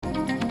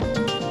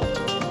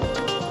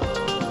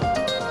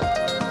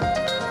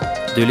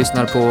Du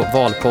lyssnar på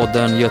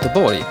Valpodden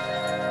Göteborg.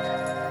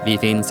 Vi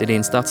finns i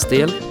din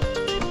stadsdel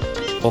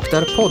och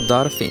där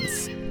poddar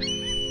finns.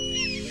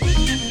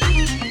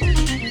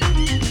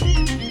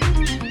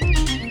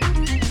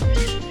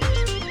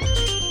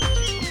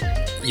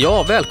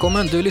 Ja,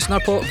 välkommen. Du lyssnar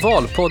på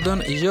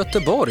Valpodden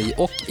Göteborg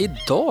och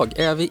idag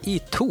är vi i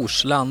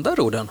Torslanda,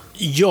 Roden.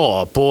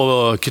 Ja,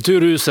 på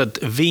Kulturhuset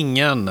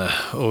Vingen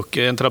och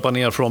en trappa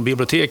ner från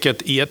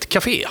biblioteket i ett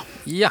café.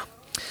 Ja,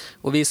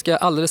 och vi ska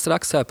alldeles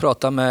strax här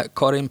prata med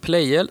Karin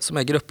Pleijel som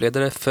är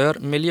gruppledare för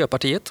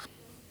Miljöpartiet.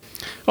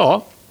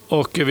 Ja,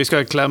 och vi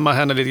ska klämma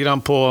henne lite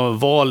grann på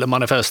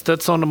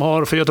valmanifestet som de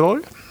har för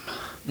Göteborg.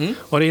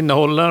 Vad det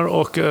innehåller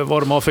och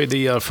vad de har för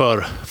idéer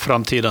för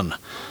framtiden.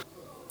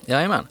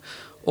 Jajamän.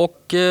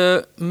 Och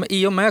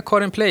i och med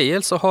Karin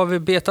Pleijel så har vi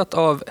betat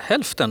av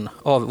hälften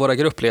av våra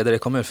gruppledare i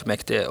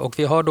kommunfullmäktige och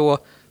vi har då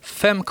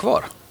 5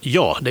 kvar.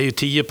 Ja, det är ju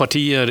 10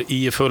 partier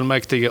i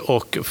fullmäktige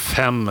och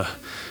 5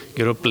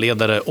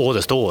 gruppledare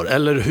återstår.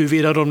 Eller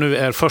huruvida de nu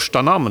är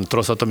första namn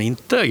trots att de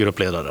inte är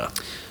gruppledare.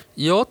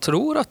 Jag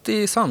tror att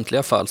i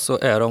samtliga fall så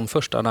är de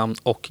första namn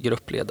och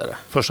gruppledare.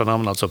 Första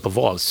namn alltså på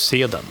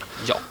valsedeln.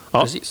 Ja,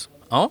 precis.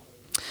 Ja.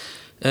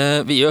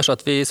 Vi gör så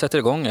att vi sätter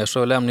igång här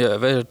så lämnar jag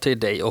över till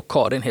dig och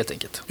Karin helt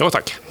enkelt. Ja,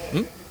 tack.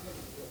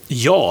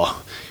 Ja,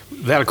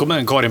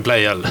 välkommen Karin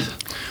Pleijel.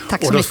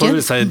 Tack så och då mycket. Får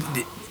vi säga,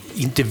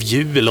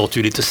 intervju låter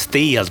ju lite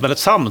stelt, men ett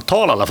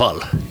samtal i alla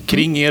fall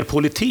kring er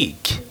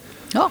politik.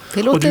 Ja,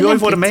 det låter och du har ju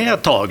lämpligt. varit med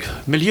ett tag.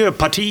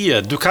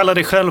 Miljöpartiet, du kallar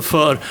dig själv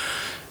för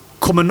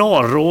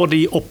kommunalråd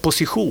i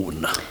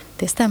opposition.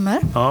 Det stämmer.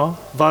 Ja,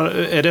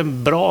 är det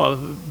en bra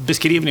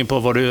beskrivning på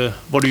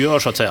vad du gör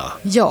så att säga?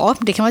 Ja,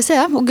 det kan man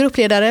säga. Och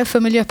gruppledare för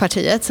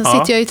Miljöpartiet. Sen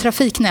sitter jag i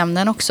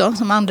trafiknämnden också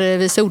som andre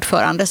vice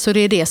ordförande. Så det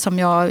är det som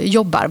jag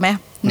jobbar med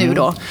nu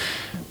då.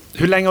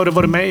 Hur länge har du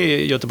varit med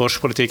i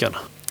Göteborgspolitiken?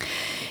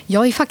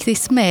 Jag är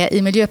faktiskt med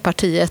i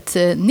Miljöpartiet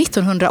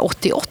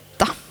 1988.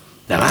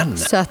 Nämen.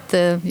 Så att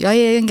jag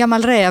är en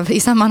gammal räv i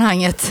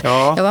sammanhanget.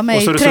 Ja, jag var med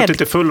och så har i du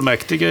suttit i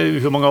fullmäktige i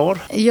hur många år?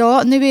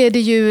 Ja, nu är det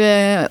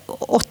ju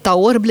 8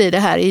 år blir det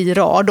här i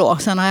rad då.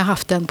 Sen har jag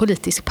haft en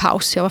politisk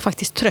paus. Jag var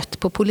faktiskt trött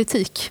på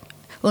politik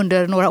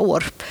under några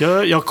år.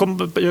 Jag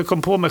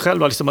kom på mig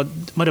själv liksom att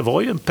men det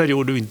var ju en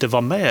period du inte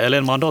var med, eller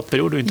en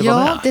mandatperiod du inte var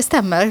med. Ja, det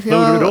stämmer.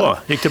 Vad gjorde du då?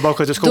 Gick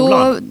tillbaka till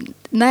skolan?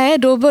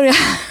 Då började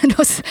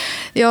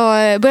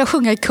jag började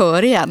sjunga i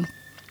kör igen.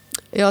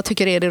 Jag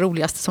tycker det är det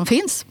roligaste som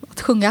finns,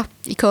 att sjunga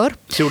i kör.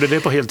 Så gjorde det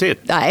på heltid?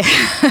 Nej,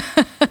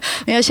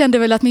 men jag kände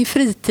väl att min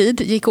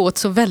fritid gick åt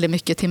så väldigt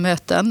mycket till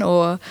möten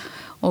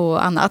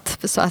och annat.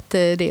 Så att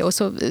och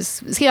så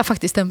skrev jag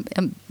faktiskt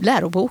en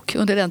lärobok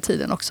under den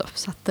tiden också.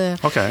 Så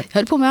att jag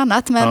höll på med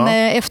annat. Men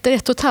efter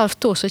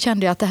 1,5 år så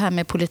kände jag att det här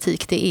med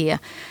politik, det är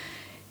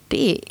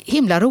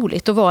himla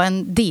roligt att vara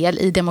en del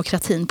i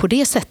demokratin på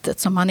det sättet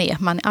som man är.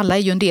 Alla är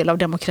ju en del av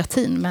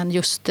demokratin, men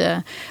just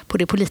på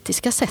det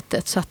politiska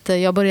sättet. Så att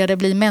jag började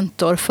bli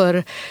mentor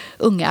för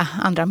unga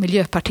andra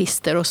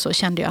miljöpartister och så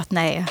kände jag att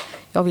nej,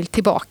 jag vill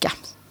tillbaka.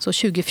 Så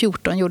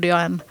 2014 gjorde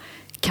jag en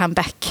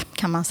comeback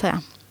kan man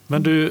säga.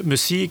 Men du,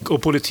 musik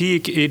och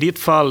politik, i ditt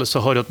fall så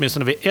har det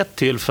åtminstone vid ett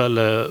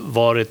tillfälle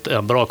varit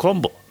en bra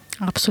kombo.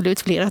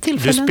 Absolut, flera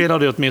tillfällen. Du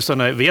spelade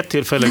åtminstone vid ett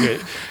tillfälle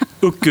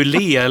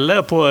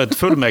ukulele på ett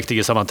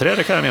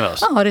fullmäktigesammanträde kan jag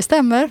minnas. Ja, det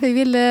stämmer. Vi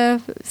ville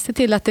se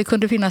till att det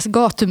kunde finnas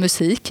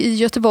gatumusik i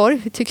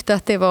Göteborg. Vi tyckte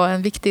att det var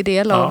en viktig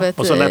del av ett...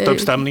 Och så lätta upp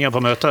stämningen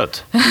på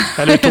mötet.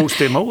 Eller togs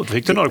det emot?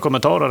 Fick du några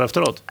kommentarer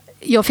efteråt?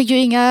 Jag fick ju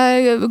inga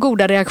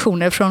goda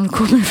reaktioner från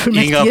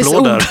kommunfullmäktiges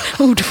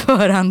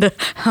ordförande.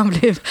 Han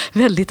blev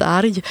väldigt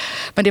arg.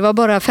 Men det var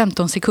bara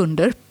 15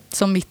 sekunder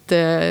som mitt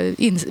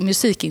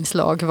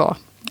musikinslag var.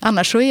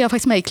 Annars så är jag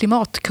faktiskt med i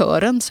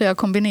klimatkören så jag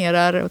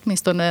kombinerar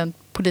åtminstone en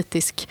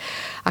politisk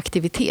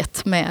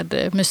aktivitet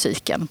med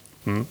musiken.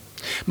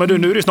 Men du,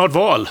 nu är det snart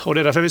val och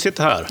det är därför vi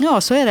sitter här.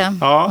 Ja, så är det.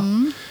 Ja.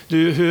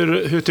 Du,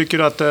 hur tycker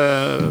du att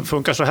det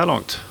funkar så här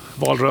långt?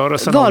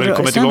 Valrörelsen har väl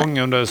kommit igång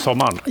under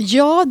sommaren?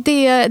 Ja,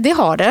 det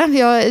har det.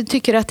 Jag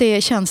tycker att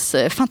det känns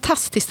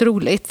fantastiskt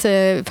roligt.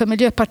 För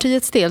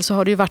Miljöpartiets del så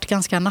har det ju varit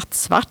ganska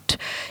nattsvart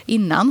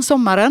innan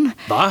sommaren.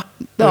 Va?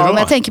 Ja, men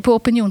jag tänker på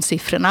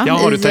opinionssiffrorna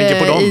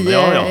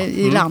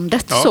i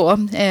landet så,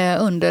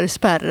 under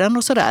spärren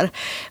och sådär.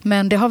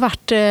 Men det har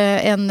varit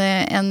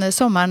en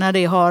sommar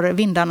när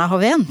vindarna har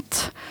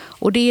vänt.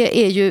 Och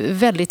det är ju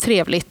väldigt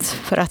trevligt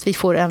för att vi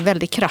får en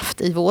väldig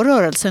kraft i vår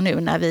rörelse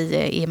nu när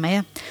vi är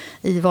med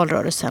i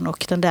valrörelsen.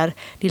 Och den där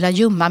lilla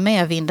ljumma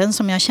medvinden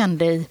som jag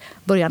kände i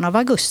början av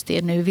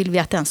augusti, nu vill vi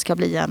att den ska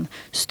bli en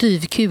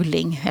styv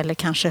kuling eller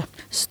kanske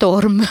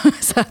storm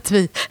så att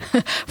vi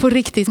får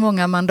riktigt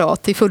många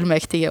mandat i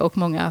fullmäktige och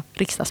många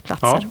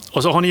riksdagsplatser. Ja.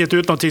 Och så har ni gett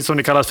ut något som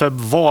ni kallar för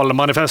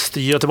valmanifest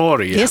i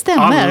Göteborg. Det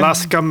stämmer. Alla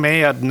ska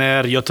med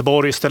när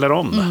Göteborg ställer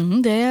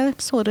om. Det är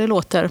så det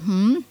låter.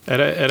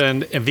 Är det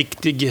en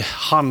viktig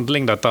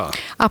handling detta?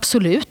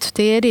 Absolut,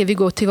 det är det vi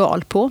går till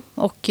val på.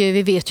 Och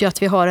vi vet ju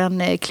att vi har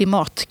en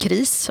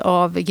klimatkris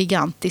av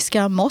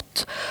gigantiska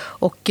mått.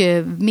 Och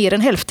mer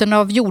än hälften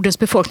av jordens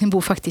befolkning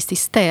bor faktiskt i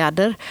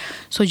städer.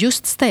 Så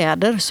just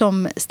städer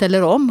som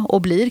ställer om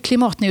och blir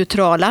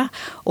klimatneutrala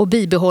och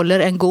bibehåller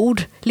en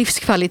god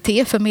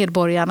livskvalitet för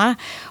medborgarna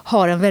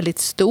har en väldigt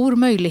stor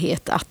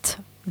möjlighet att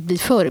bli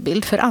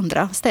förebild för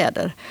andra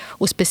städer.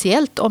 Och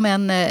speciellt om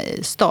en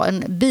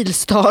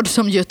bilstad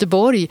som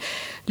Göteborg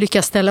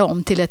lyckas ställa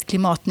om till ett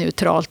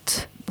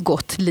klimatneutralt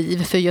gott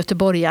liv för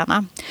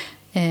göteborgarna.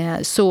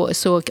 Så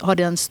har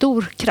det en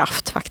stor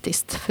kraft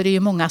faktiskt. För det är ju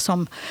många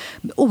som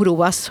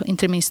oroas,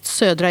 inte minst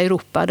södra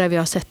Europa där vi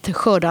har sett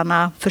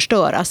skördarna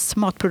förstöras.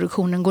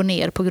 Matproduktionen går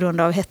ner på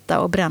grund av hetta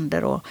och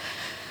bränder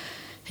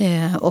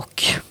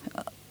och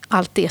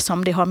allt det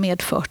som det har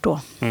medfört då.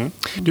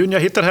 Du, när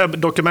jag hittade det här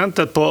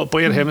dokumentet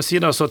på er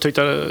hemsida så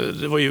tyckte jag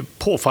det var ju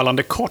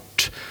påfallande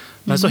kort.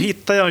 Men så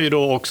hittade jag ju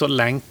då också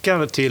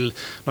länkar till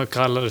vad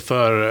kallar det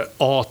för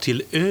A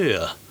till Ö.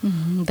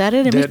 Där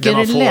är det mycket där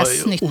man får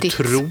läsnyttigt.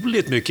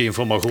 Otroligt mycket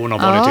information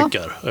om vad ni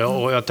tycker.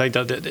 Och jag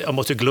tänkte att jag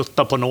måste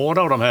glutta på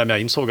några av de här, men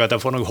jag insåg att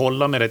jag får nog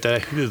hålla med det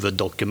här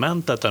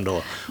huvuddokumentet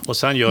ändå. Och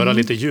sen göra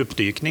lite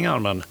djupdykningar.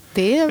 Men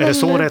är det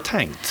så det är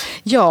tänkt?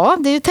 Ja,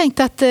 det är tänkt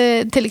att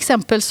till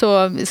exempel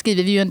så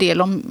skriver vi ju en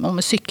del om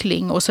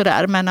cykling och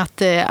sådär. Men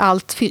att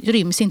allt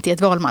ryms inte i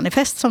ett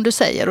valmanifest som du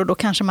säger. Och då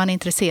kanske man är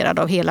intresserad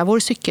av hela vår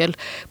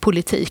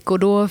cykelpolitik. Och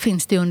då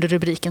finns det under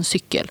rubriken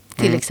cykel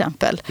till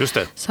exempel. Just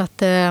det. Så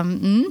att,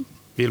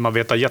 Vill man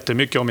veta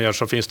jättemycket om er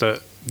så finns det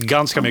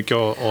ganska mycket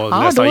att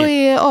läsa in. Ja, då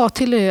är A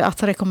till Ö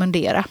att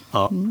rekommendera.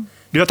 Ja.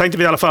 Jag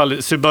tänkte i alla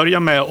fall börja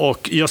med,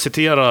 och jag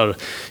citerar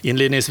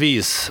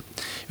inledningsvis.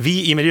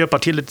 Vi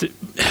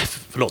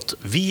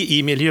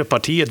i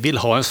Miljöpartiet vill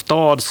ha en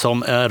stad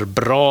som är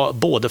bra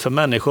både för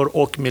människor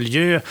och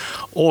miljö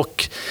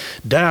och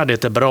där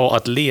det är bra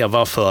att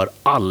leva för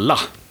alla.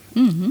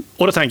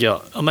 Och då tänker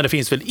jag, men det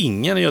finns väl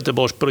ingen i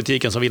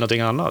Göteborgspolitiken som vill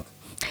någonting annat?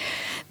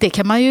 Det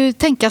kan man ju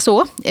tänka så.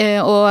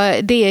 Och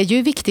det är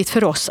ju viktigt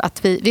för oss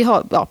att vi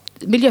har...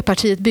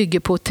 Miljöpartiet bygger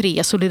på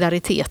 3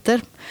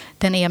 solidariteter.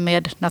 Den är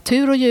med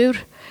natur och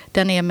djur,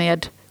 den är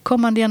med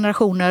kommande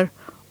generationer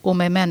och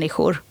med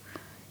människor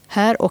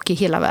här och i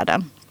hela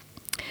världen.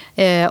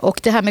 Och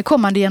det här med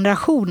kommande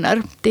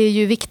generationer, det är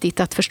ju viktigt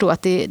att förstå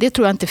att det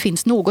tror jag inte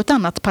finns något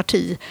annat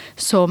parti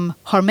som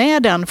har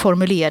med den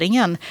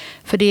formuleringen.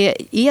 För det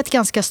är ett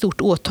ganska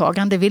stort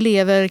åtagande. Vi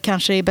lever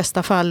kanske i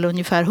bästa fall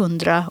ungefär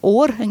 100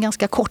 år, en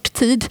ganska kort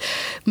tid.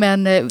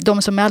 Men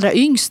de som är allra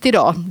yngst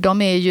idag,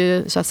 de är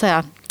ju så att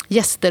säga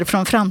gäster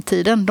från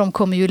framtiden. De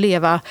kommer ju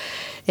leva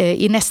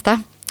i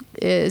nästa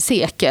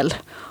sekel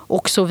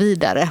och så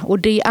vidare. Och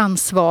det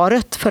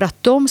ansvaret för att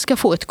de ska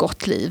få ett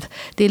gott liv,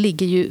 det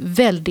ligger ju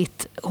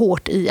väldigt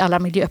hårt i alla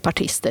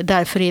miljöpartister.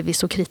 Därför är vi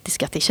så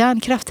kritiska till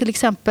kärnkraft till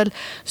exempel,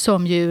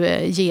 som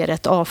ju ger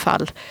ett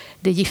avfall,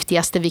 det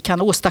giftigaste vi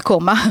kan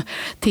åstadkomma,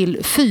 till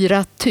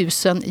 4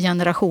 000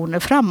 generationer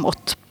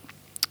framåt.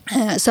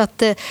 Så att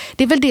det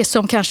är väl det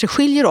som kanske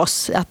skiljer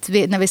oss, att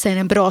när vi säger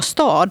en bra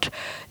stad,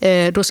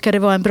 då ska det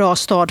vara en bra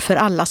stad för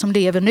alla som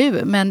lever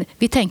nu. Men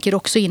vi tänker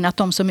också in att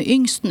de som är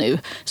yngst nu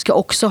ska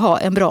också ha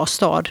en bra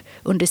stad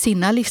under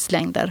sina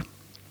livslängder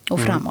och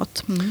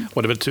framåt.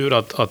 Och det är väl tur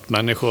att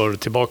människor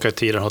tillbaka i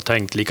tiden har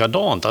tänkt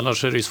likadant,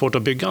 annars är det svårt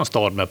att bygga en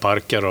stad med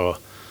parker och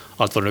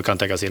allt vad det nu kan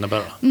tänkas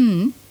innebära.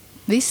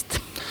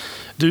 Visst.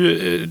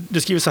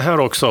 Du skriver så här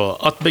också,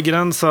 att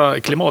begränsa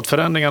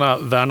klimatförändringarna,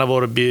 värna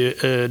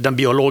den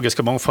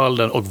biologiska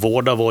mångfalden och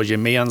vårda vår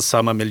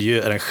gemensamma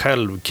miljö är en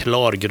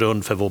självklar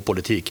grund för vår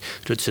politik.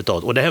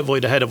 Slutcitat. Och det var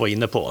ju det här du var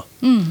inne på.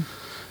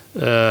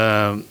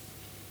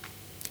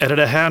 Är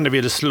det här ni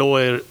vill slå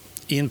er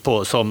in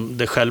på som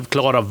det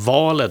självklara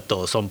valet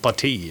då, som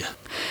parti?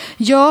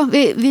 Ja,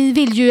 vi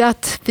vill ju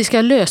att vi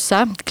ska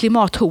lösa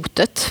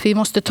klimathotet. Vi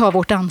måste ta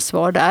vårt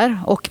ansvar där.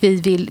 Och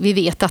vi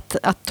vet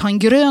att ha en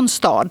grön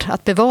stad,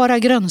 att bevara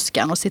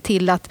grönskan och se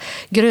till att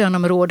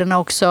grönområdena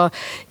också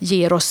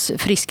ger oss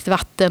friskt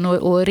vatten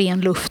och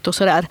ren luft och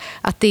sådär.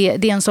 Att det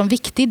är en sån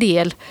viktig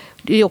del.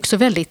 Det är också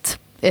väldigt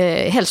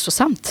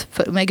hälsosamt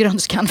med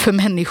grönskan för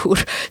människor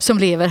som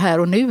lever här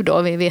och nu.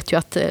 Då. Vi vet ju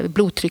att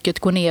blodtrycket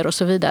går ner och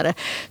så vidare.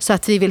 Så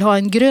att vi vill ha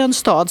en grön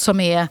stad som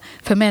är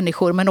för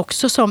människor, men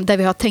också där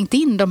vi har tänkt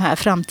in de här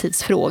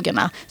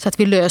framtidsfrågorna så att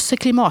vi löser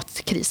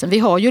klimatkrisen. Vi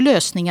har ju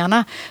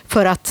lösningarna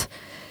för att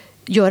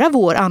göra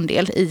vår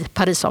andel i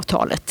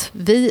Parisavtalet.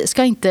 Vi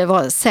ska inte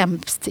vara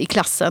sämst i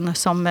klassen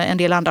som en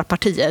del andra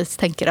partier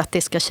tänker att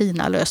det ska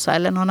Kina lösa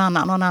eller någon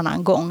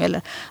annan gång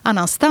eller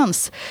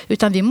annanstans.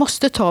 Utan vi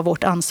måste ta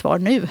vårt ansvar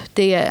nu.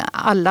 Det är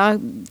alla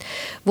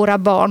våra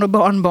barn och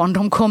barnbarn,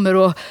 de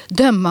kommer att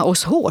döma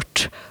oss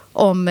hårt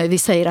om vi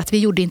säger att vi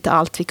gjorde inte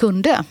allt vi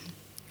kunde.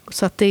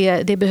 Så att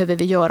det behöver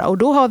vi göra. Och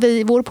då har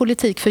vi, vår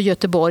politik för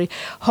Göteborg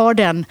har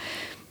den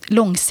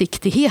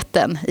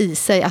långsiktigheten i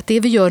sig, att det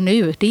vi gör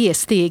nu, det är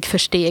steg för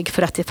steg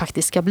för att det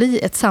faktiskt ska bli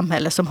ett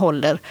samhälle som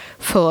håller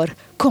för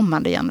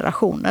kommande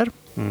generationer.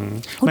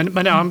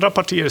 Men andra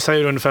partier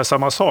säger ungefär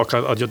samma sak,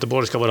 att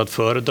Göteborg ska vara ett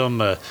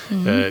föredöme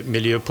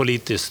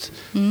miljöpolitiskt.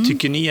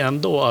 Tycker ni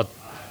ändå att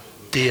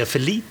det är för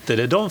lite,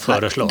 det de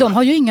föreslår? De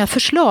har ju inga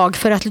förslag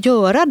för att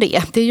göra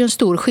det. Det är ju en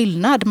stor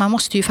skillnad. Man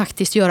måste ju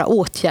faktiskt göra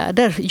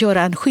åtgärder,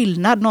 göra en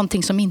skillnad,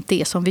 någonting som inte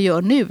är som vi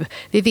gör nu.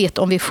 Vi vet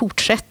om vi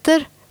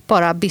fortsätter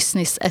bara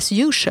business as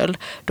usual,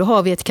 då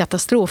har vi ett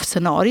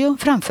katastrofscenario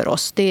framför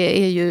oss.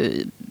 Det är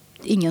ju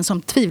ingen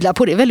som tvivlar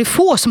på det. Väldigt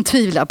få som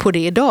tvivlar på det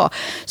idag.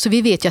 Så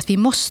vi vet ju att vi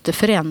måste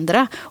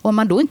förändra. Om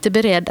man då inte är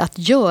beredd att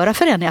göra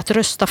förändringar, att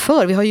rösta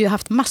för. Vi har ju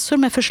haft massor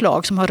med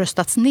förslag som har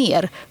röstats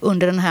ner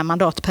under den här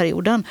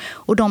mandatperioden.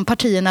 Och de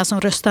partierna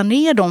som röstar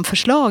ner de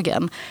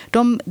förslagen,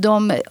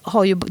 de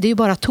har ju, det är ju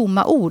bara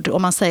tomma ord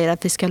om man säger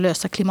att vi ska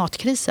lösa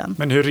klimatkrisen.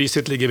 Men hur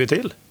risigt ligger vi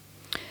till?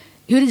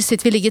 Hur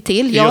risigt vi ligger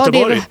till?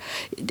 Göteborg?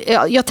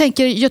 Jag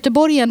tänker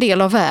Göteborg är en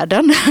del av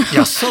världen.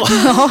 Jaså?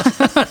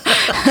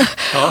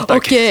 Ja,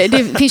 och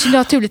det finns ju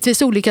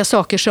naturligtvis olika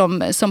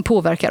saker som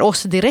påverkar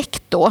oss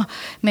direkt då.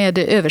 Med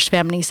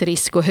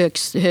översvämningsrisk och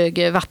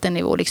hög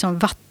vattennivå, liksom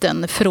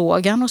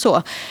vattenfrågan och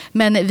så.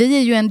 Men vi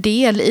är ju en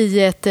del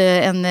i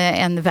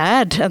en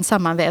värld, en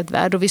sammanvävd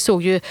värld. Och vi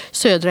såg ju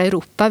södra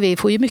Europa, vi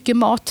får ju mycket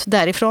mat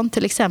därifrån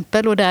till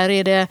exempel. Och där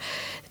är det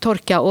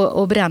torka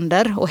och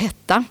bränder och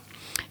hetta.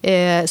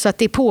 Så att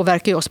det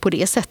påverkar oss på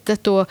det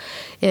sättet. Och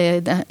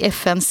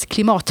FNs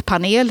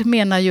klimatpanel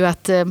menar ju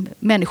att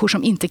människor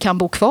som inte kan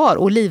bo kvar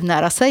och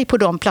livnära sig på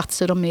de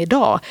platser de är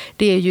idag,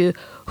 det är ju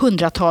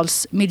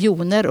hundratals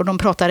miljoner, och de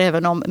pratar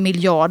även om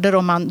miljarder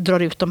om man drar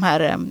ut de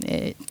här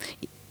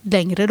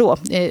längre då,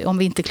 om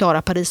vi inte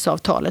klarar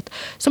Parisavtalet,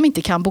 som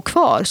inte kan bo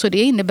kvar. Så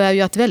det innebär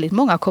ju att väldigt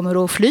många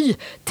kommer att fly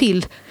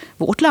till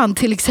vårt land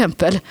till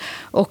exempel.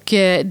 Och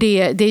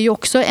det är ju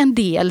också en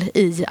del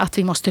i att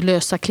vi måste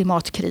lösa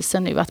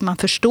klimatkrisen nu, att man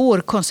förstår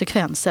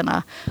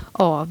konsekvenserna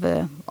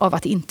av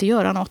att inte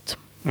göra något.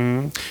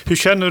 Hur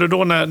känner du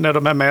då när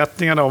de här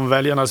mätningarna om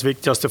väljarnas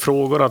viktigaste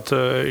frågor, att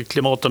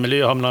klimat och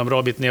miljö hamnar en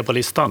bra bit ner på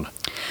listan?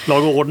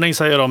 Lag och ordning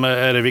säger de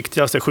är det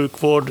viktigaste,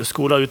 sjukvård,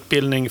 skola,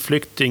 utbildning,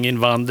 flykting,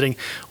 invandring,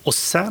 och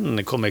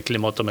sen kommer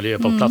klimat och miljö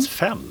på plats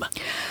 5.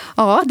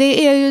 Ja,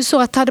 det är ju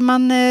så att hade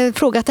man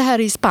frågat det här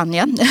i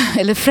Spanien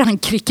eller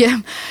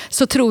Frankrike,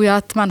 så tror jag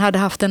att man hade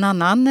haft en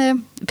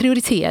annan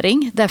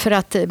prioritering, därför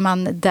att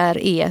man där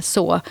är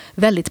så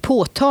väldigt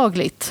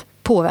påtagligt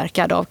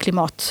påverkad av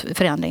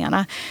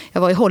klimatförändringarna.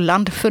 Jag var i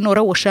Holland för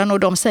några år sedan och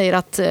de säger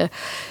att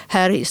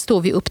här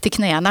står vi upp till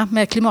knäna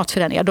med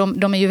klimatförändringar.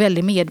 De är ju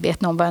väldigt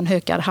medvetna om vad en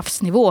högre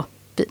havsnivå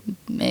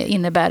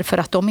innebär för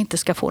att de inte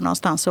ska få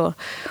någonstans att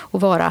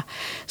vara.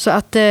 Så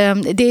att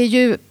det är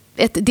ju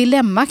ett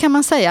dilemma kan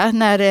man säga,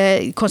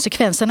 när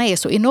konsekvenserna är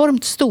så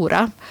enormt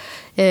stora.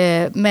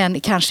 Men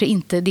kanske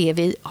inte det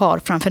vi har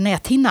framför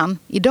näthinnan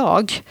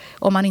idag,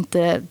 om man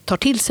inte tar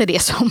till sig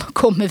det som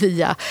kommer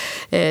via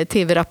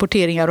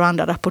tv-rapporteringar och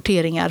andra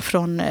rapporteringar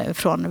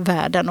från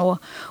världen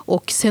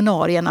och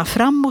scenarierna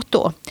framåt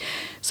då.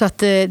 Så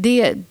att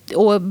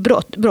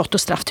brott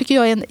och straff tycker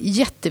jag är en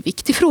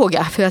jätteviktig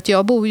fråga, för att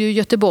jag bor ju i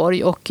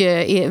Göteborg och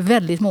är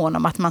väldigt mån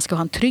om att man ska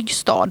ha en trygg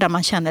stad där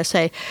man känner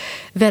sig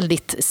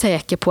väldigt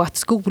säker på att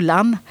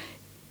skolan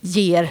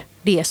ger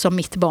det som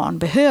mitt barn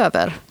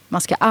behöver.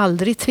 Man ska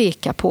aldrig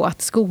tveka på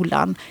att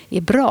skolan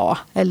är bra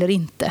eller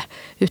inte.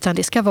 Utan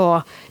det ska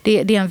vara, det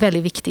är en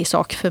väldigt viktig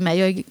sak för mig.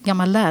 Jag är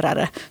gammal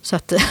lärare, så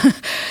att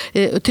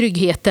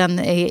tryggheten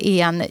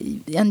är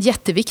en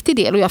jätteviktig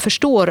del. Och jag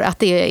förstår att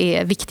det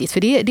är viktigt,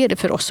 för det är det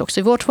för oss också.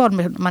 I vårt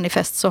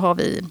valmanifest så har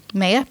vi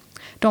med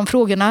de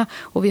frågorna,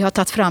 och vi har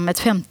tagit fram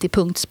ett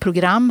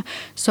 50-punktsprogram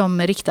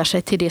som riktar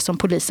sig till det som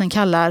polisen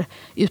kallar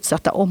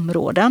utsatta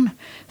områden,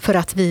 för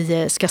att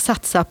vi ska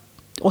satsa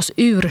oss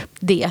ur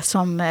det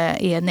som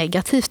är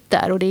negativt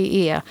där, och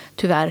det är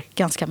tyvärr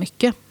ganska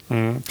mycket.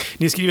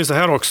 Ni skriver så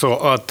här också,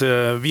 att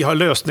vi har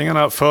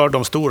lösningarna för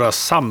de stora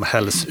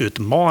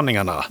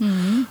samhällsutmaningarna.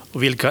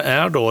 Och vilka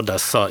är då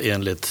dessa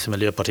enligt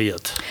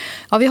Miljöpartiet?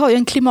 Ja, vi har ju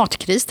en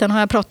klimatkris, den har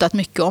jag pratat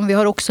mycket om. Vi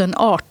har också en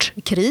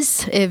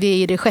artkris. Vi är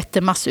i det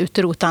 6:e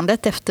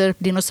massutrotandet efter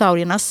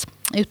dinosauriernas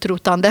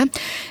utrotande.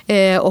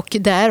 Och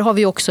där har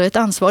vi också ett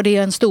ansvar. Det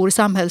är en stor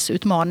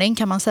samhällsutmaning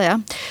kan man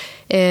säga.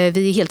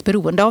 Vi är helt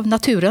beroende av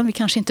naturen. Vi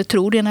kanske inte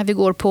tror det när vi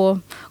går på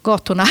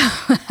gatorna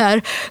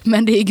här,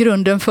 men det är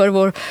grunden för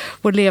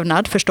vår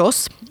levnad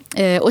förstås.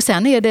 Och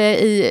sen är det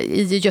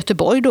i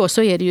Göteborg då,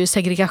 så är det ju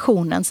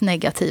segregationens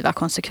negativa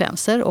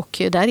konsekvenser,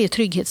 och där är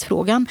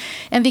trygghetsfrågan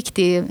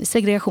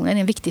segregationen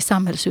är en viktig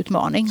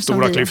samhällsutmaning.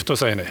 Stora klyftor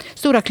säger ni?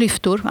 Stora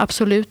klyftor,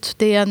 absolut.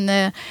 Det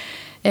är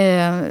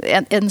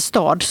en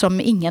stad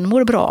som ingen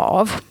mår bra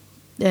av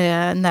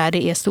när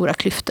det är stora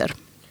klyftor.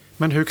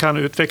 Men hur kan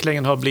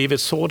utvecklingen ha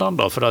blivit sådan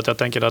då? För att jag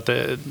tänker att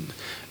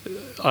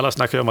alla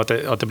snackar om att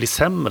det blir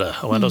sämre,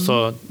 och ändå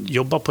så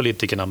jobbar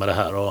politikerna med det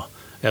här, och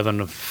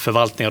även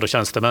förvaltningar och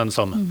tjänstemän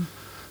som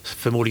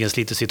förmodligen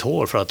sliter sitt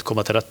hår för att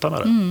komma till rätta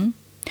med det.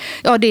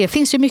 Ja, det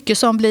finns ju mycket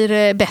som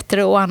blir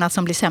bättre och annat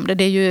som blir sämre.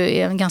 Det är ju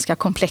en ganska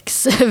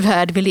komplex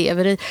värld vi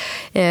lever i.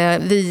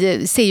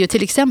 Vi ser ju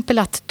till exempel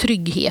att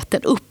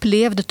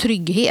upplevd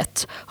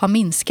trygghet har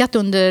minskat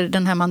under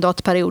den här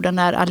mandatperioden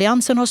när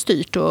Alliansen har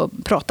styrt och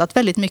pratat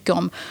väldigt mycket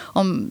om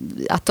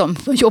att de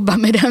jobbar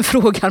med den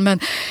frågan. Men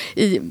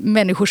i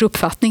människors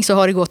uppfattning så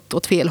har det gått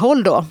åt fel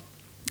håll då.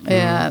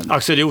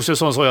 Axel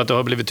Josefsson sa att det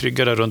har blivit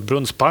tryggare runt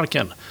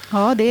Brunnsparken.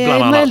 Ja, det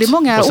är väldigt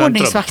många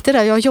ordningsvakter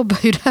där. Jag jobbar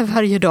ju där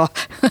varje dag.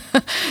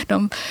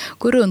 De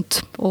går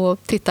runt och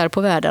tittar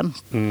på världen.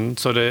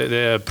 Så det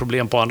är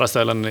problem på andra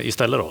ställen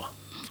istället då?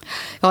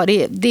 Ja,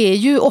 det är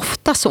ju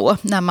ofta så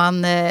när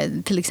man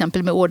till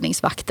exempel med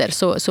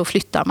ordningsvakter så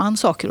flyttar man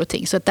saker och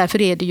ting. Så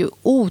därför är det ju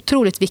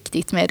otroligt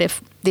viktigt med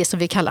det som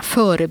vi kallar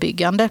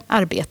förebyggande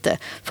arbete.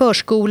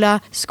 Förskola,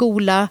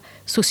 skola,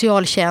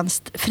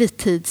 socialtjänst,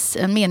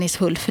 en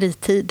meningsfull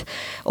fritid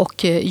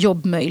och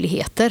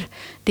jobbmöjligheter.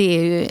 Det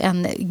är ju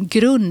en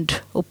grund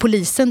och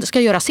polisen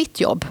ska göra sitt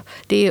jobb.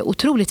 Det är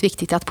otroligt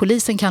viktigt att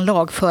polisen kan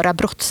lagföra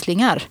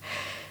brottslingar.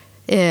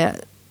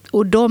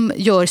 Och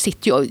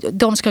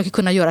de ska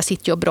kunna göra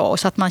sitt jobb bra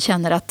så att man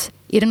känner att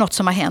är det något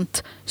som har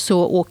hänt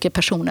så åker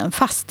personen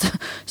fast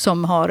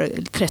som har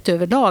trätt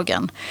över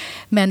lagen.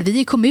 Men vi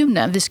i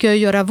kommunen, vi ska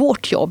göra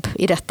vårt jobb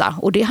i detta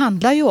och det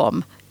handlar ju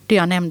om det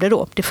jag nämnde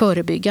då, det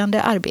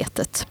förebyggande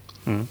arbetet.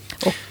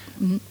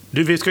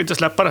 Vi ska inte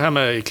släppa det här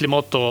med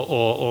klimat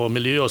och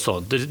miljö och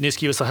sånt. Ni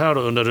skriver så här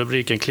då, under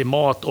rubriken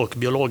klimat och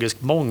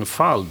biologisk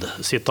mångfald,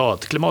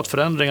 citat: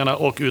 klimatförändringarna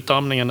och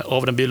utarmningen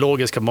av den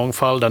biologiska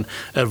mångfalden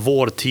är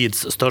vår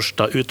tids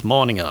största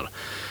utmaningar.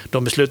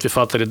 De beslut vi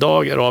fattar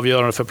idag är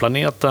avgörande för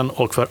planeten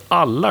och för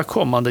alla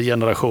kommande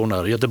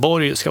generationer.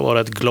 Göteborg ska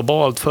vara ett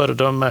globalt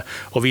föredöme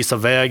och visa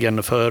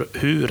vägen för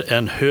hur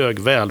en hög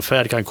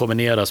välfärd kan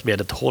kombineras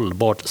med ett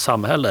hållbart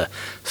samhälle.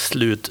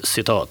 Slut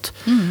citat.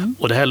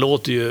 Och det här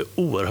låter ju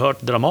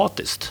oerhört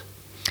dramatiskt.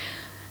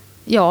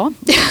 Ja.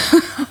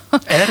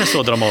 Är det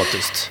så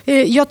dramatiskt?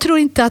 Jag tror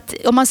inte att,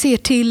 om man ser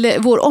till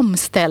vår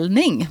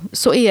omställning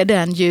så är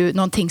den ju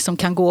någonting som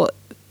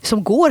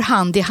går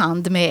hand i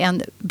hand med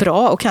en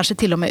bra och kanske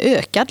till och med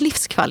ökad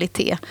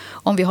livskvalitet.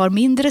 Om vi har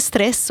mindre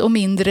stress och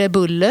mindre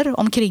buller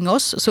omkring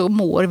oss så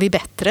mår vi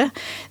bättre.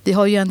 Vi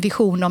har ju en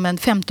vision om en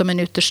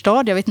 15-minuters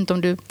stad. Jag vet inte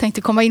om du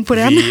tänkte komma in på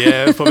den. Vi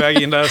är på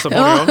väg in där så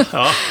småningom.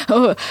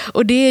 Ja.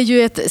 Och det är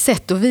ju ett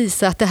sätt att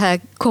visa att det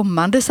här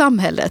kommande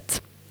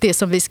samhället, det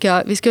som vi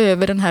ska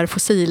över den här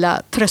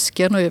fossila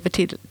tröskeln och över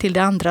till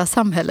det andra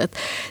samhället.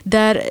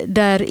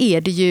 Där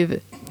är det ju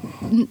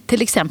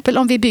till exempel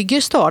om vi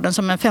bygger staden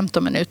som en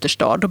 15-minuters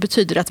stad, då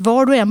betyder det att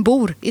var du än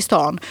bor i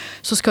stan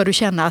så ska du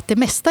känna att det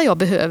mesta jag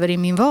behöver i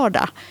min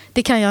vardag,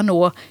 det kan jag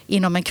nå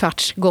inom en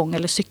kvarts gång-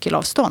 eller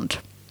cykelavstånd.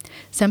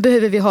 Sen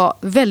behöver vi ha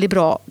väldigt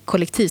bra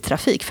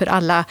kollektivtrafik för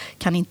alla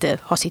kan inte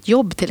ha sitt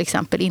jobb till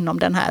exempel inom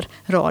den här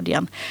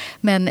radien.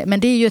 Men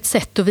det är ju ett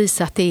sätt att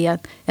visa att det är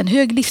en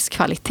hög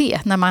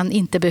livskvalitet när man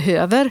inte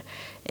behöver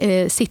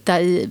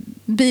sitta i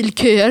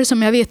bilköer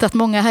som jag vet att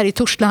många här i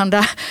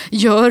Torslanda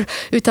gör,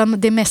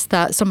 utan det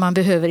mesta som man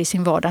behöver i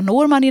sin vardag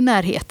når man i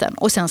närheten.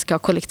 Och sen ska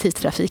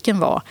kollektivtrafiken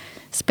vara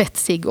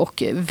spetsig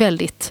och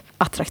väldigt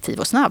attraktiv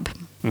och snabb.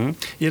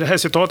 I det här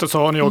citatet så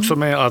har ni också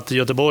med att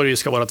Göteborg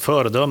ska vara ett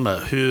föredöme.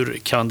 Hur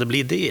kan det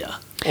bli det?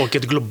 Och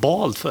ett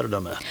globalt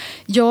föredöme?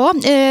 Ja,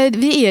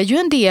 vi är ju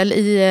en del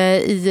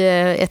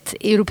i ett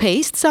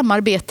europeiskt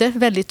samarbete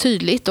väldigt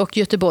tydligt och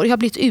Göteborg har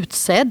blivit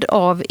utsedd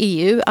av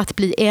EU att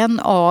bli en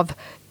av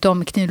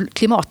de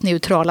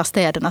klimatneutrala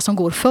städerna som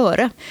går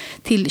före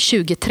till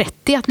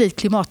 2030 att bli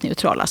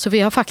klimatneutrala. Så vi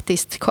har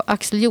faktiskt,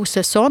 Axel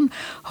Josefsson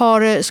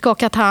har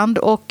skakat hand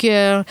och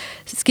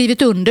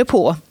skrivit under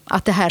på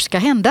att det här ska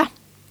hända.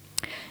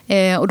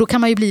 Och då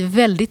kan man ju bli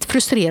väldigt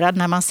frustrerad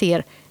när man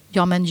ser,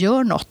 ja men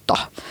gör något då.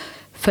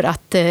 För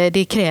att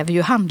det kräver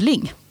ju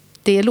handling.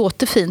 Det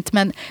låter fint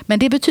men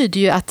det betyder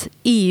ju att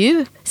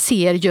EU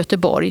ser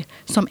Göteborg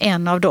som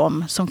en av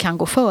dem som kan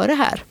gå före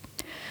här.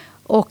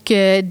 Och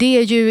det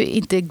är ju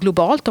inte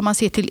globalt om man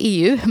ser till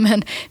EU,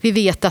 men vi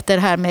vet att det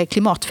här med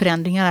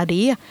klimatförändringarna,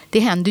 det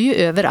händer ju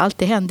överallt.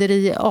 Det händer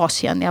i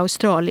Asien, i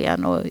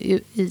Australien och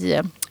i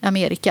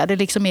Amerika. Det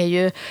liksom är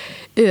ju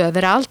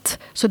överallt.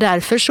 Så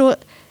därför så,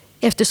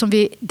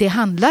 eftersom det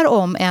handlar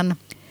om en,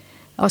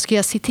 vad ska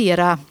jag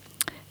citera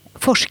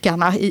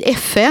forskarna i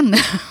FN,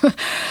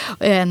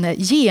 en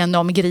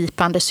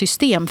genomgripande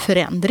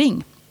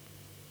systemförändring.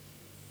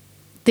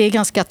 Det är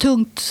ganska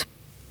tungt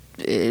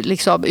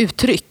liksom,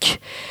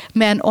 uttryck.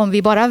 Men om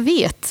vi bara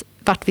vet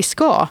vart vi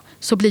ska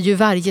så blir ju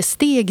varje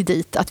steg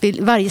dit,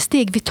 varje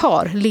steg vi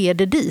tar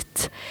leder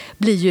dit,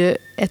 blir ju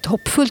ett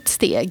hoppfullt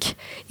steg.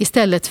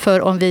 Istället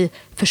för om vi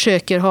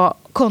försöker ha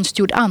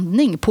konstgjord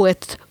andning på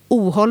ett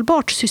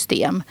ohållbart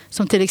system,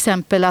 som till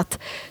exempel att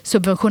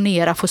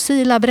subventionera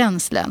fossila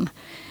bränslen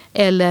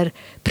eller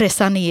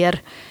pressa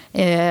ner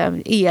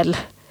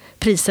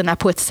elpriserna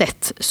på ett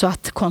sätt så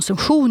att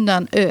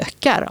konsumtionen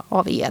ökar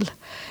av el.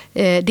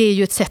 Det är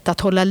ju ett sätt att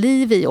hålla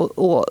liv i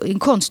och en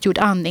konstgjord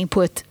andning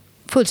på ett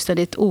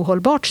fullständigt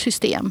ohållbart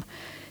system.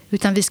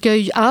 Utan vi ska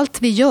ju,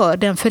 allt vi gör,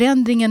 den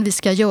förändringen vi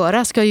ska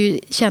göra ska ju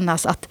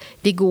kännas att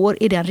vi går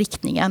i den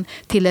riktningen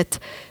till ett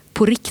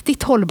på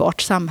riktigt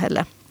hållbart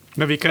samhälle.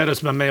 Men vilka är det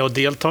som är med och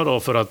deltar då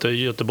för att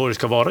Göteborg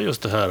ska vara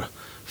just det här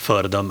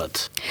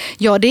föredömet?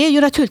 Ja, det är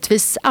ju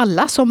naturligtvis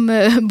alla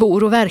som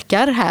bor och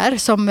verkar här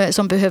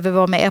som behöver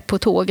vara med på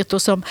tåget.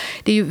 Och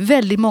det är ju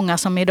väldigt många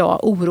som idag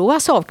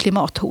oroas av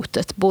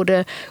klimathotet.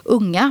 Både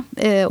unga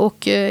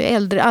och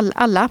äldre,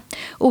 alla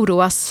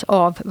oroas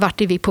av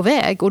vart är vi på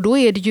väg. Och då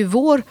är det ju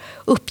vår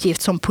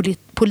uppgift som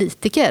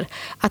politiker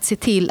att se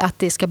till att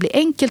det ska bli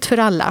enkelt för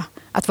alla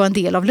att vara en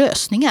del av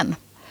lösningen.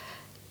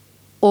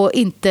 Och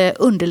inte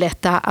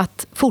underlätta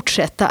att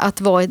fortsätta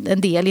att vara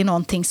en del i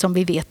någonting som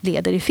vi vet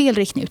leder i fel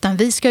riktning. Utan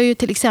vi ska ju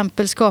till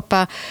exempel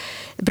skapa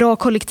bra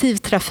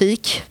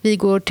kollektivtrafik. Vi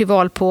går till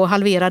val på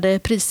halverade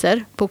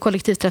priser på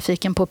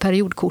kollektivtrafiken på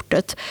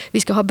periodkortet.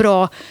 Vi ska ha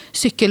bra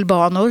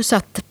cykelbanor så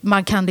att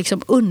man kan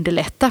liksom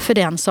underlätta för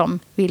den som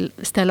vill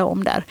ställa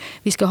om där.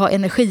 Vi ska ha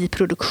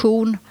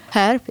energiproduktion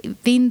här.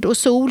 Vind och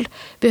sol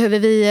behöver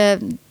vi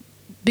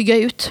bygga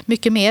ut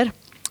mycket mer.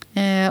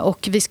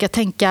 Och vi ska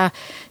tänka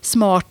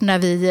smart när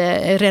vi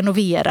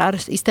renoverar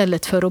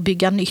istället för att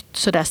bygga nytt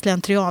så där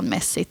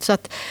slentrianmässigt. Så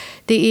att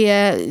det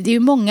är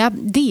många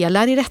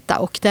delar i detta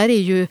och där är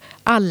ju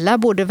alla,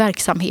 både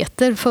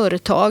verksamheter,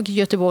 företag,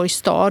 Göteborgs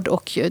stad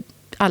och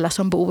alla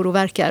som bor och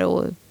verkar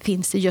och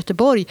finns i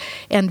Göteborg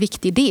en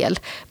viktig del.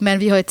 Men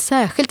vi har ett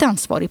särskilt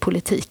ansvar i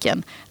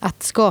politiken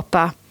att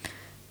skapa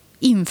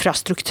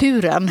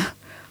infrastrukturen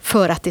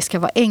för att det ska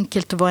vara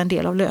enkelt att vara en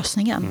del av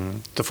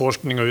lösningen. Så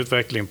forskning och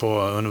utveckling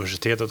på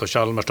universitetet och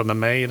Chalmers, de är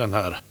med i den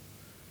här?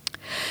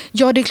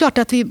 Ja, det är klart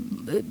att vi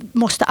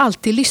måste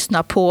alltid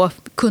lyssna på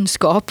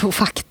kunskap och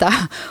fakta.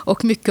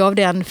 Och mycket av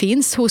den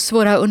finns hos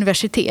våra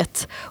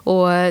universitet.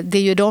 Och det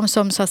är ju de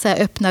som så att säga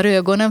öppnar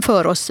ögonen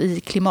för oss i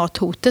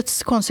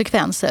klimathotets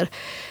konsekvenser.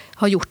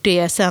 Har gjort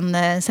det sen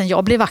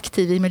jag blev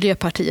aktiv i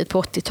Miljöpartiet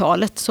på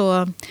 80-talet.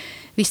 Så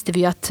visste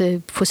vi att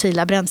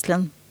fossila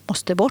bränslen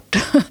måste bort.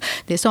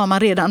 Det sa man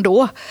redan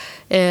då.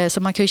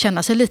 Så man kan ju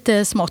känna sig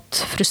lite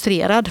smått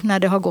frustrerad när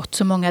det har gått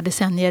så många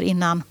decennier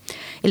innan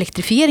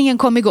elektrifieringen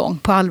kom igång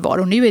på allvar.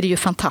 Och nu är det ju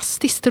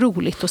fantastiskt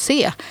roligt att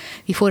se.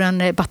 Vi får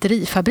en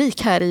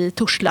batterifabrik här i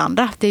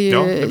Torslanda.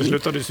 Det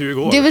beslutades ju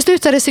igår. Det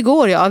beslutades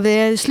igår, ja. Det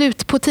är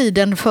slut på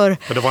tiden för...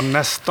 Men det var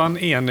nästan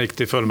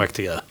enigt i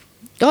fullmäktige.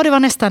 Ja, det var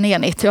nästan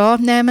enigt. Ja,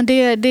 nej, men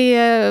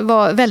det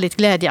var väldigt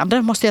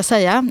glädjande, måste jag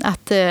säga,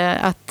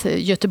 att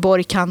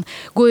Göteborg kan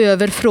gå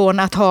över från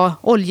att ha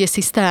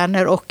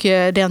oljecisterner och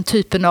den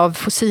typen av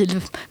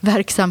fossil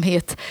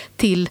verksamhet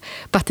till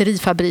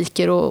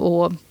batterifabriker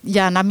och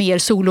gärna mer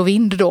sol och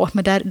vind då.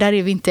 Men där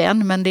är vi inte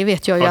än, men det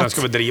vet jag ju den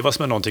ska väl drivas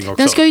med någonting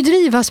också? Den ska ju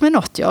drivas med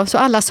något, ja. Så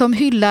alla som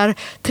hyllar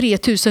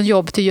 3000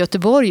 jobb till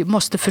Göteborg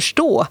måste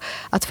förstå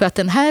att för att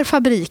den här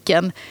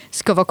fabriken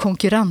ska vara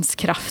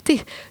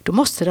konkurrenskraftig, då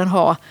måste den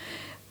ha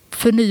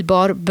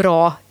förnybar,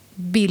 bra,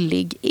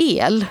 billig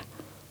el.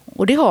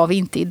 Och det har vi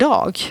inte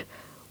idag.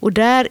 Och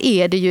där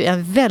är det ju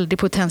en väldig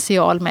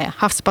potential med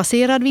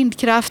havsbaserad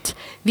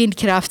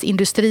vindkraft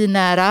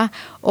industrinära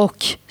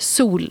och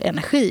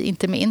solenergi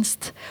inte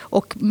minst.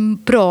 Och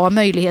bra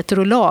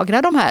möjligheter att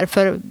lagra de här.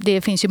 För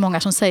det finns ju många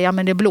som säger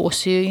att det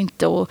blåser ju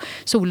inte och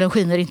solen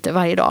skiner inte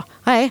varje dag.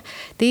 Nej,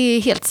 det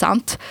är helt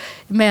sant.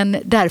 Men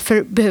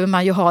därför behöver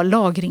man ju ha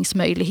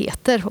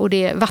lagringsmöjligheter. Och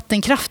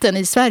vattenkraften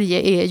i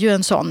Sverige är ju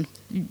en sån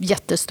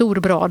jättestor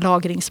bra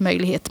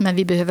lagringsmöjlighet, men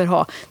vi behöver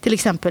ha till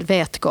exempel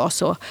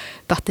vätgas och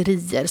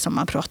batterier som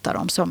man pratar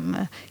om som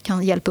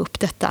kan hjälpa upp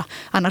detta.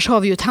 Annars har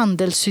vi ju ett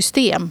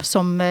handelssystem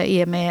som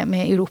är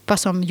med Europa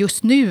som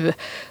just nu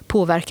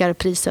påverkar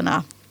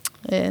priserna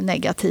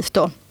negativt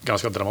då.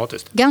 Ganska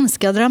dramatiskt.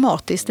 Ganska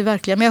dramatiskt, det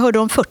verkligen. Men jag hörde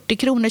om 40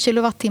 kronor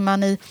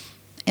kilowattimman i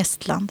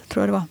Estland,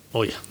 tror jag det var.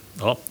 Oj.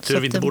 Ja, tur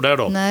vi inte bor där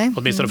då, nej.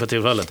 Åtminstone för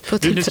tillfället.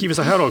 Du skriver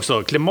så här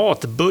också,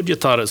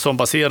 klimatbudgetar som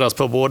baseras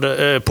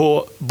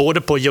på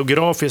både på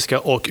geografiska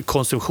och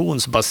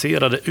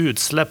konsumtionsbaserade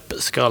utsläpp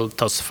ska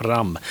tas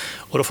fram.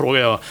 Och då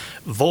frågar jag,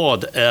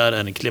 vad är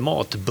en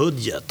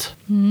klimatbudget?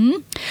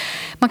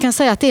 Man kan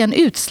säga att det är en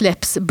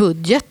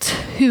utsläppsbudget.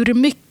 Hur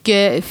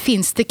mycket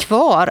finns det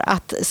kvar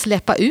att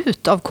släppa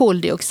ut av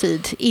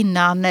koldioxid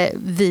innan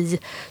vi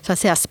så att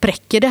säga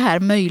spräcker det här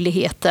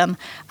möjligheten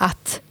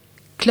att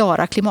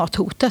klara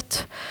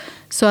klimathotet.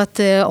 Så att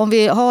om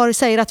vi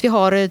säger att vi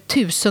har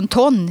 1000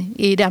 ton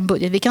i den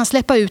budgeten, vi kan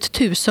släppa ut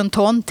 1000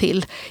 ton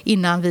till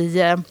innan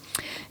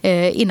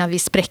vi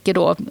spräcker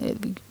då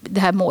det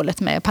här målet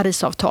med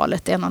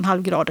Parisavtalet,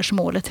 1,5 graders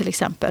målet till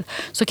exempel.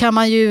 Så kan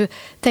man ju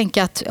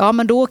tänka att ja,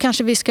 men då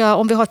kanske vi ska,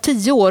 om vi har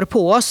 10 år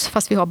på oss,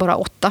 fast vi har bara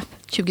 8,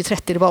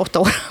 2030 det var 8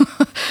 år,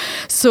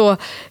 så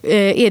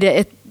är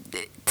det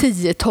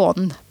 10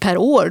 ton per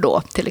år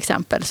då till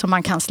exempel som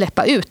man kan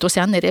släppa ut och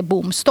sen är det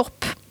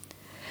bomstopp.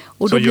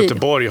 Och så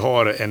Göteborg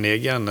har en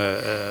egen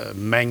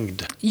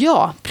mängd?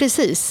 Ja,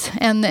 precis.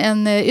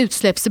 En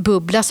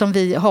utsläppsbubbla som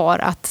vi har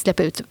att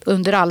släppa ut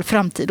under all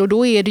framtid. Och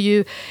då är det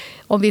ju,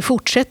 om vi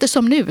fortsätter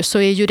som nu så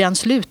är ju den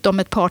slut om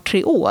ett par,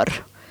 3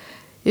 år.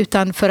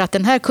 Utan för att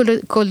den här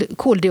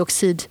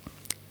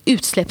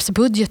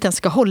utsläppsbudgeten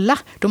ska hålla,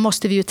 då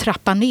måste vi ju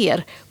trappa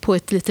ner på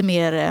ett lite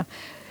mer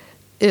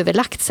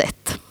överlagt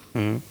sätt.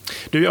 Mm.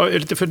 Du, jag är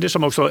lite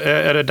fundersam också.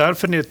 Är det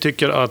därför ni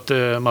tycker att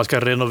man ska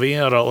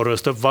renovera och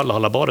rusta upp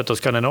Valhallabadet och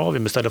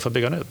Skandinavien istället för att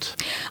bygga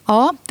nytt?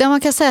 Ja,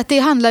 man kan säga att det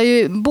handlar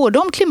ju både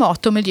om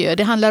klimat och miljö.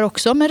 Det handlar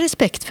också om en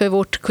respekt för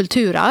vårt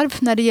kulturarv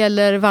när det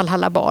gäller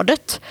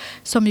Valhallabadet,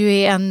 som ju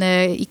är en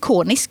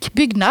ikonisk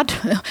byggnad.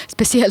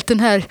 Speciellt den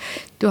här,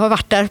 du har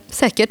varit där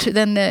säkert,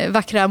 den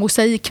vackra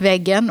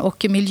mosaikväggen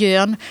och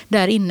miljön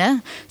där inne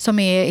som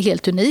är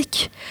helt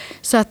unik.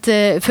 Så att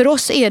för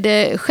oss är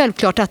det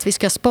självklart att vi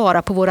ska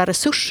spara på våra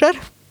resurser.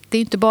 Det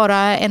är inte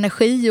bara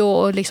energi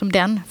och liksom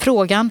den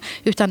frågan,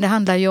 utan det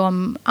handlar ju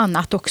om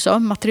annat också,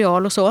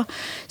 material och så.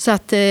 Så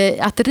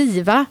att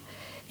riva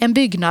en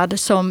byggnad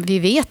som vi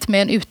vet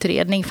med en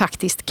utredning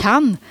faktiskt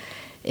kan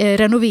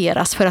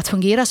renoveras för att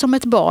fungera som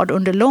ett bad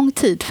under lång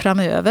tid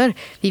framöver.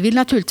 Vi vill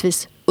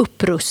naturligtvis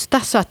upprusta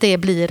så att det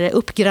blir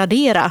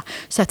uppgradera,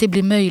 så att det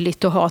blir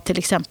möjligt att ha till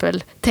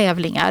exempel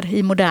tävlingar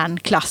i modern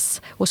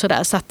klass och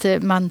sådär, så att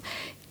man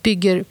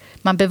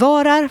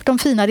bevarar de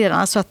fina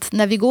delarna, så att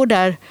när vi går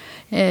där,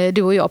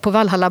 du och jag, på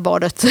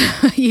Valhallabadet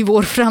i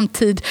vår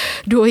framtid,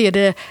 då är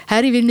det,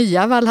 här är vi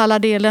nya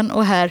Valhalladelen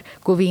och här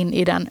går vi in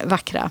i den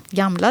vackra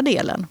gamla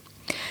delen.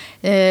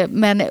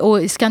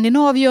 Och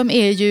Skandinavium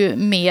är ju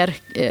mer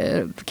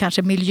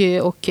kanske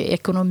miljö- och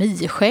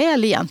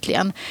ekonomiskäl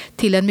egentligen.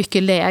 Till en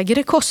mycket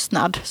lägre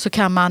kostnad så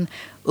kan man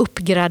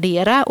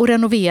uppgradera och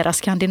renovera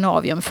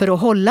Skandinavium för att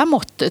hålla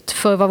måttet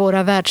för vad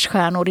våra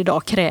världsstjärnor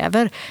idag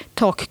kräver.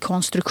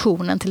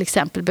 Takkonstruktionen till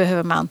exempel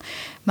behöver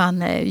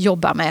man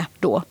jobba med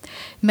då.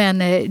 Men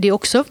det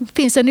också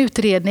finns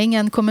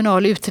en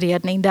kommunal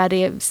utredning där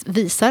det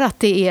visar att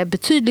det är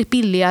betydligt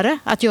billigare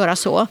att göra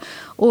så.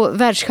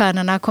 Och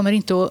världsstjärnorna kommer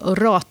inte att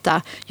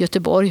rata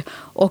Göteborg,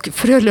 och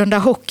Frölunda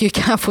Hockey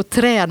kan få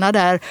träna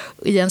där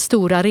i en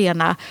stor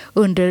arena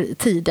under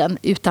tiden,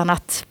 utan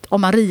att,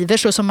 om man river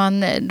så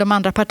som de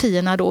andra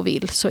partierna då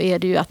vill, så är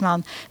det ju att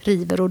man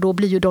river, och då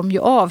blir ju de ju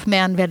av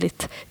med en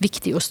väldigt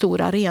viktig och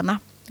stor arena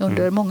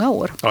under många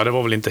år. Ja, det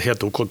var väl inte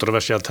helt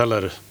okontroversiellt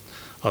heller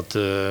att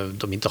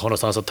de inte har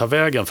någonstans att ta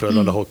vägen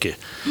Frölunda Hockey.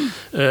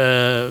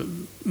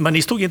 Men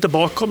ni stod inte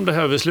bakom det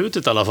här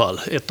beslutet i alla fall.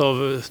 Ett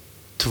av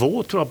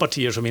 2 tror jag,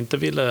 partier som inte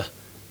ville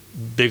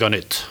bygga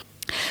nytt.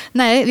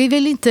 Nej, vi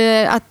vill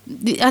inte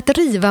att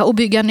riva och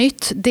bygga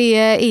nytt.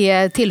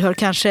 Det tillhör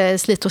kanske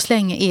slit- och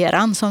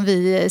släng-eran som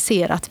vi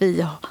ser att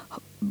vi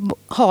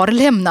har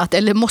lämnat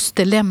eller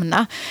måste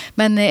lämna.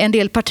 Men en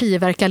del partier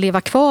verkar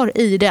leva kvar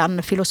i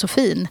den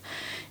filosofin.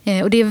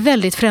 Och det är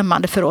väldigt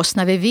främmande för oss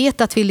när vi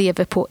vet att vi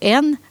lever på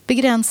en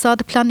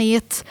begränsad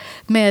planet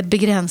med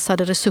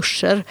begränsade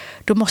resurser.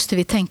 Då måste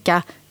vi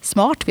tänka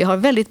smart. Vi har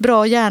väldigt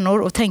bra hjärnor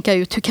och tänka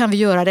ut hur kan vi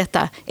göra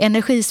detta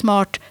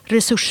energismart,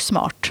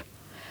 resurssmart.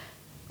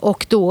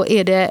 Och då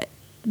är det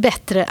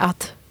bättre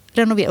att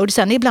renovera. Och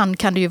sen ibland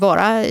kan det ju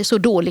vara så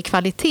dålig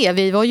kvalitet.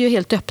 Vi var ju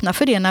helt öppna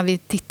för det när vi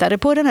tittade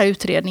på den här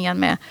utredningen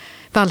med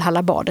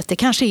Valhallabadet. Det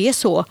kanske är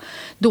så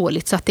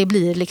dåligt så att det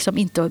blir liksom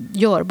inte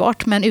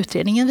görbart. Men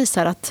utredningen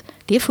visar att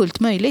det är fullt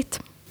möjligt.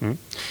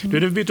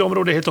 Du byter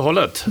område helt och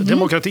hållet.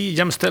 Demokrati,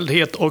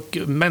 jämställdhet och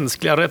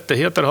mänskliga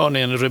rättigheter har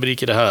ni en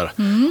rubrik i det här.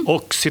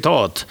 Och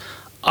citat: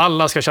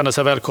 alla ska känna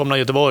sig välkomna i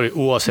Göteborg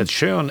oavsett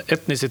kön,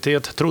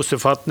 etnicitet,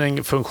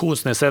 trosuppfattning,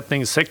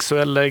 funktionsnedsättning,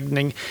 sexuell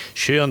läggning,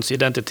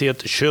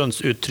 könsidentitet,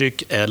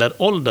 könsuttryck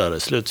eller ålder.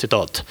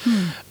 Slutcitat.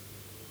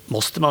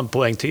 Måste man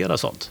poängtera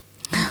sånt?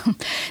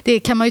 Det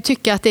kan man ju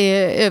tycka att det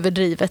är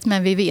överdrivet,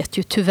 men vi vet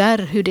ju tyvärr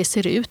hur det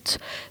ser ut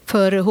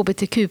för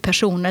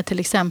hbtq-personer till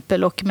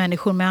exempel och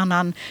människor med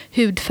annan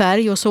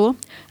hudfärg och så.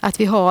 Att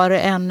vi har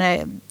en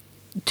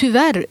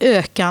tyvärr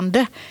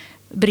ökande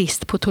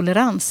brist på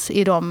tolerans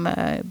i de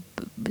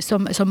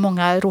som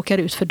många råkar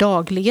ut för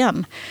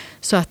dagligen.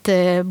 Så att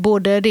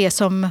både det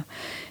som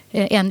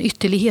en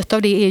ytterlighet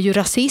av det är ju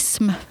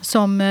rasism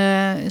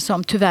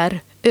som tyvärr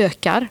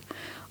ökar.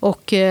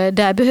 Och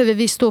där behöver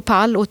vi stå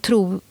pall och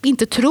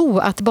inte tro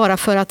att bara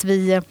för att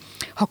vi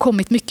har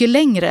kommit mycket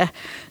längre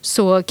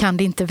så kan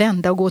det inte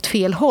vända och gå åt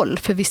fel håll.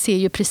 För vi ser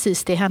ju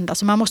precis det hända.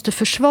 Så man måste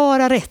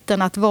försvara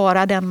rätten att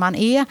vara den man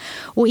är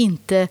och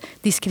inte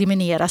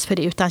diskrimineras för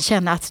det. Utan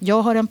känna att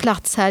jag har en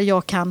plats här,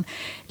 jag kan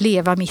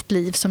leva mitt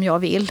liv som jag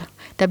vill.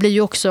 Det blir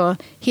ju också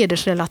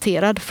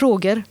hedersrelaterade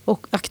frågor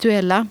och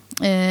aktuella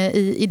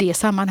i det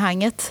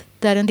sammanhanget.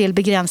 Där en del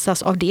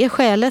begränsas av det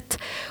skälet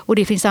och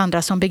det finns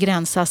andra som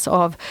begränsas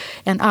av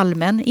en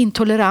allmän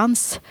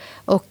intolerans.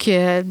 Och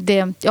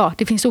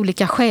det finns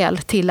olika skäl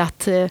till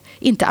att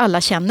inte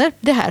alla känner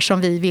det här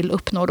som vi vill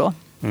uppnå då.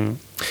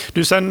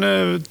 Du, sen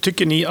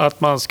tycker ni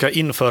att man ska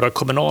införa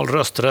kommunal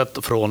rösträtt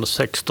från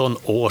 16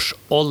 års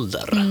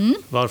ålder.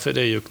 Varför är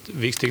det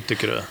viktigt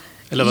tycker du?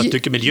 Eller vad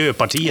tycker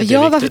Miljöpartiet är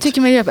viktigt? Varför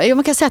tycker Miljöpartiet?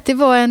 Man kan säga att det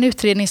var en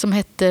utredning som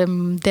hette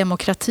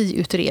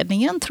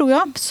Demokratiutredningen, tror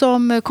jag,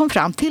 som kom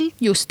fram till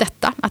just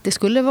detta, att det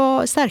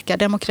skulle stärka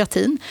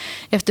demokratin.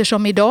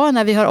 Eftersom idag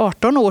när vi har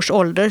 18 års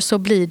ålder så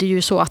blir det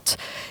ju så att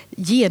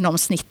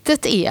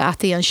genomsnittet är att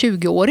det är en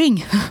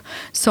 20-åring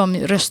som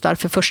röstar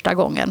för första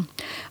gången.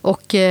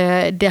 Och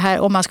det här,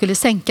 om man skulle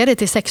sänka det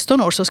till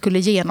 16 år så skulle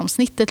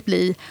genomsnittet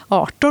bli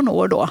 18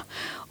 år då.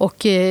 Och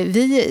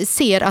vi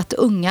ser att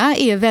unga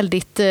är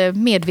väldigt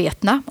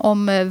medvetna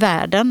om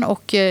världen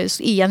och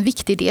är en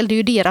viktig del. Det är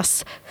ju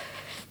deras,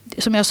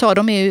 som jag sa,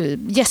 de är ju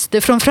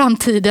gäster från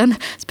framtiden.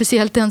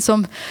 Speciellt den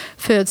som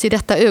föds i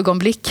detta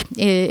ögonblick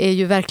är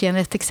ju verkligen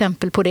ett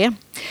exempel på det.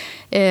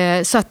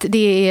 Så att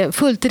det är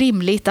fullt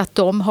rimligt att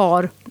de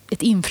har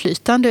ett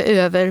inflytande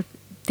över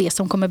det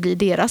som kommer bli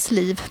deras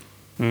liv.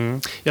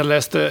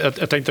 Jag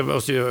tänkte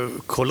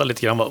kolla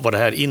lite grann vad det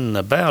här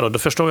innebär, och då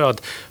förstår jag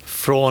att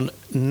från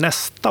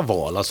nästa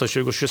val, alltså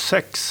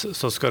 2026,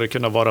 så ska det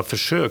kunna vara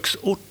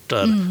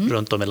försöksorter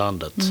runt om i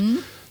landet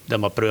där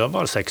man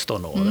prövar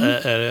 16 år.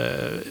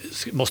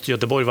 Måste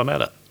Göteborg vara med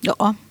där?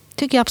 Ja,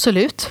 tycker jag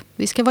absolut.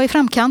 Vi ska vara i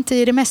framkant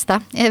i det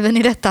mesta, även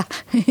i detta,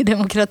 i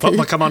demokrati.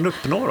 Vad kan man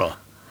uppnå då?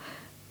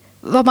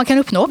 Vad man kan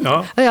uppnå?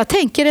 Ja. Jag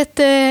tänker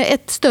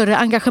ett större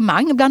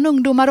engagemang bland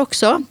ungdomar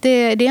också. Det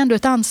är ändå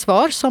ett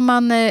ansvar som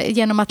man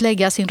genom att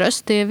lägga sin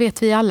röst, det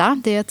vet vi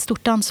alla, det är ett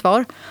stort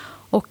ansvar.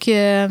 Och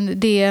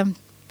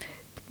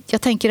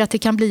jag tänker att det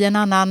kan bli en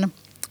annan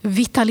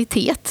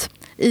vitalitet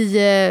i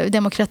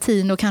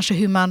demokratin och kanske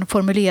hur man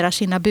formulerar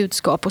sina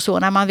budskap och så,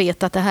 när man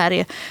vet att det här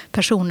är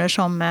personer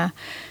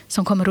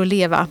som kommer att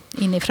leva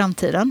in i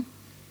framtiden.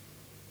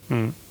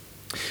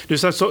 Du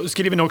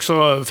skriver ni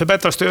också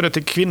förbättra stödet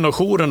till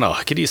kvinnojourerna,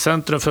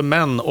 kriscentrum för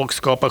män och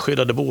skapa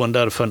skyddade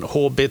boenden för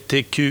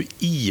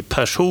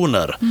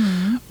HBTQI-personer.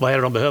 Vad är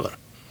det de behöver?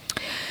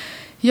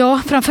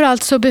 Ja,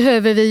 framförallt så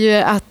behöver vi ju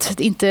att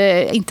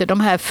inte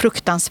de här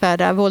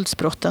fruktansvärda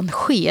våldsbrotten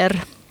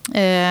sker.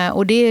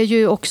 Och det är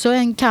ju också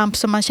en kamp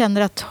som man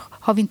känner att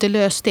har vi inte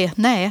löst det?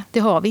 Nej, det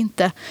har vi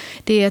inte.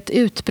 Det är ett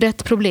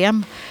utbrett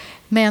problem.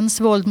 Mäns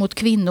våld mot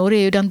kvinnor är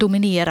ju den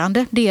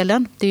dominerande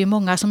delen. Det är ju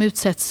många som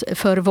utsätts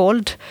för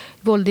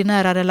våld i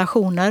nära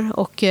relationer,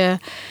 och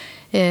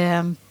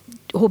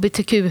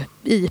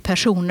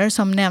HBTQI-personer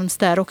som nämns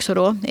där också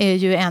då är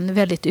ju en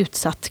väldigt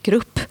utsatt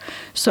grupp.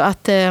 Så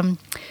att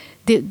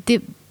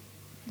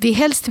vi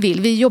helst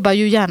vi jobbar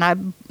ju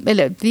gärna,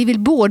 eller vi vill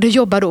både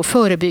jobba då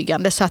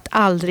förebyggande så att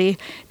aldrig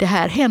det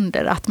här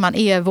händer, att man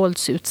är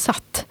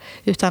våldsutsatt,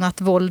 utan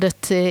att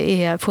våldet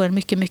får en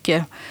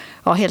mycket,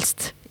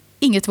 helst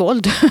inget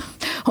våld.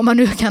 Om man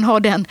nu kan ha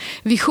den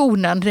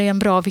visionen, det är en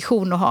bra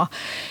vision att ha.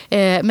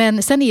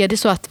 Men sen är det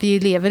så att vi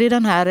lever i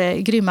den här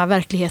grymma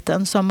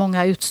verkligheten som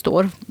många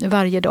utstår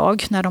varje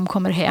dag när de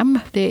kommer hem.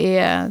 Det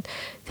är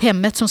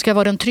hemmet som ska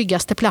vara den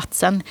tryggaste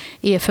platsen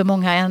är för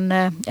många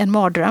en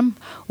mardröm,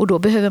 och då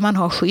behöver man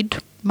ha skydd.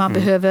 Man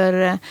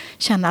behöver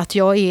känna att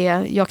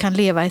jag kan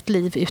leva ett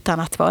liv utan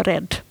att vara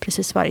rädd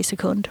precis varje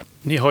sekund.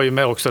 Ni har ju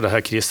med också det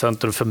här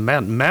kriscentrum för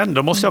män. Men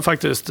då måste jag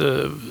faktiskt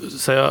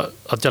säga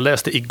att jag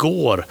läste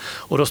igår,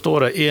 och då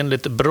står det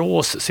enligt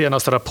BRÅs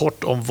senaste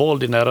rapport om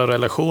våld i nära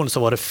relation så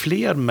var det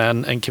fler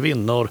män än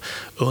kvinnor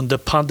under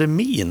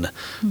pandemin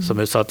som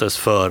utsattes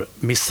för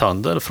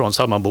misshandel från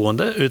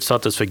sammanboende,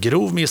 utsattes för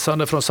grov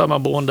misshandel från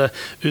sammanboende,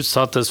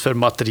 utsattes för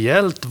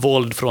materiellt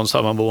våld från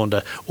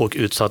sammanboende och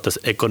utsattes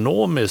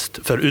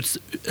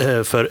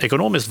för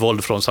ekonomiskt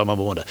våld från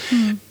sammanboende.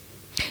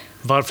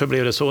 Varför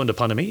blev det så under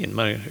pandemin?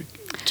 Men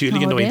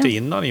tydligen då inte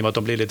innan, i och med att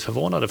de blev lite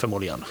förvånade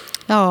förmodligen.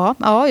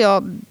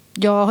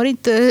 Jag har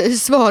inte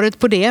svaret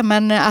på det,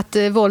 men att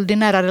våld i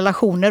nära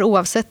relationer,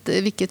 oavsett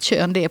vilket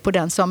kön det är på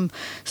den som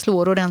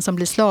slår och den som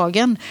blir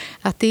slagen,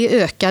 att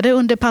det ökade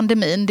under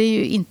pandemin, det är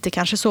ju inte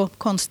kanske så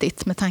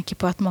konstigt med tanke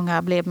på att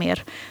många blev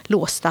mer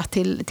låsta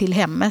till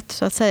hemmet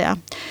så att säga.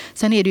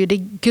 Sen är det ju det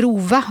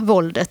grova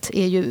våldet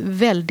är ju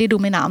väldigt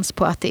dominans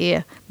på att det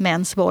är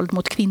mäns våld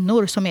mot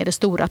kvinnor som är det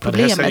stora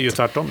problemet. Men det här säger ju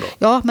tvärtom då.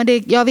 Ja,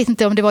 men jag vet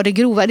inte om det var det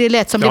grova. Det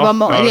lät som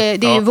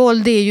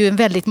våld är ju en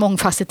väldigt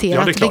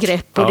mångfacetterat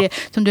begrepp. Och det,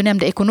 som du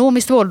nämnde,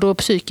 ekonomiskt våld och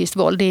psykiskt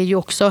våld, det är ju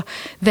också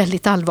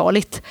väldigt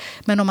allvarligt.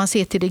 Men om man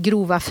ser till det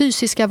grova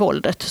fysiska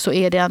våldet så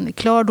är det en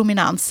klar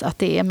dominans att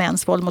det är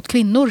mäns våld mot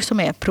kvinnor som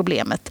är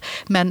problemet.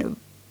 Men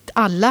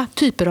alla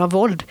typer av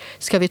våld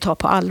ska vi ta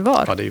på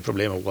allvar. Ja, det är ju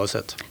problem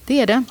oavsett.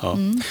 Det är det. Ja.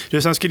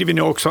 Sen skriver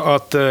ni också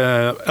att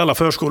alla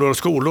förskolor och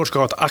skolor ska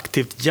ha ett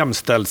aktivt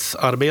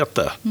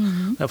jämställdhetsarbete.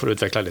 Jag får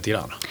utveckla lite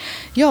grann.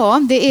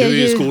 Ja, det är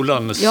ju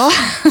skolans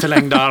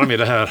förlängda arm i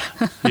det här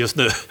just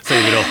nu,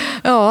 säger vi då.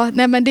 Ja,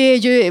 men det är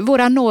ju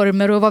våra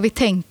normer och vad vi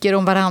tänker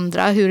om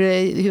varandra,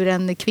 hur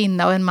en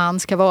kvinna och en man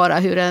ska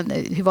vara,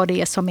 vad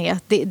det är som är.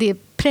 Det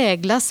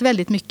präglas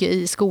väldigt mycket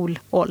i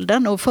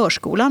skolåldern och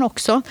förskolan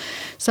också.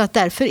 Så att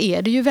därför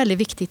är det ju väldigt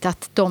viktigt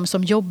att de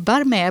som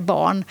jobbar med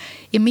barn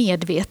är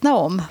medvetna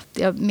om.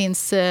 Jag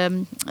minns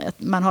att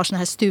man har såna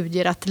här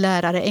studier att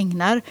lärare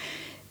ägnar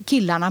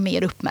killarna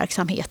mer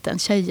uppmärksamhet än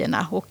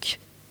tjejerna. Och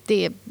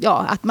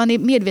att man är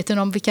medveten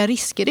om vilka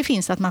risker det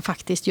finns att man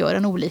faktiskt gör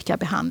en olika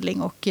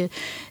behandling. Och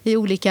i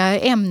olika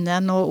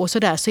ämnen och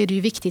sådär så är det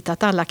ju viktigt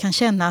att alla kan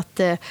känna att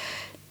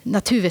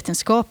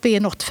naturvetenskap är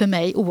något för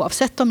mig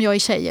oavsett om jag är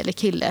tjej eller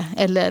kille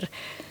eller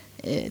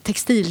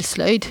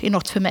textilslöjd är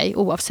något för mig,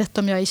 oavsett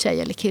om jag är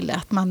tjej eller kille.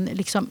 Att man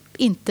liksom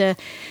inte...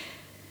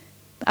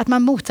 Att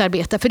man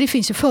motarbetar, för det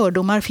finns ju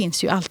fördomar,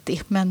 finns ju alltid.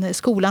 Men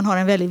skolan har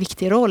en väldigt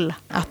viktig roll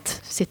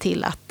att se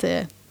till att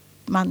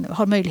man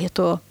har möjlighet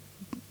att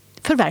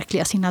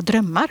förverkliga sina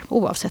drömmar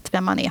oavsett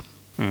vem man är.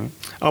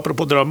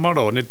 Apropå drömmar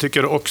då, ni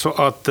tycker också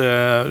att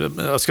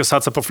jag ska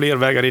satsa på fler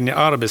vägar in i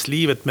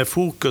arbetslivet med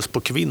fokus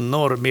på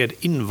kvinnor med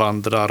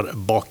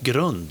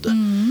invandrarbakgrund.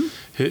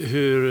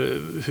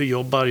 Hur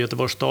jobbar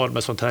Göteborgs stad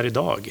med sånt här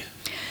idag?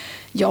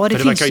 Ja, det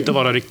verkar inte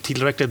vara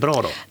tillräckligt bra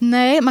då.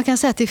 Nej, man kan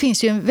säga att det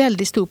finns ju en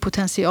väldigt stor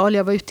potential.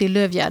 Jag var ute i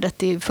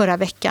Lövgärdet i förra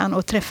veckan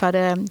och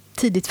träffade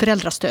Tidigt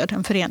föräldrastöd,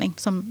 en förening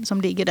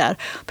som ligger där.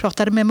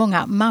 Pratade med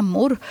många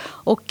mammor.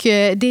 Och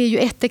det är ju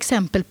ett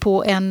exempel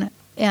på en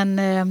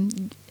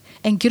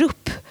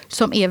grupp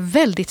som är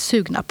väldigt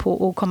sugna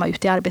på att komma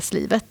ut i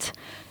arbetslivet.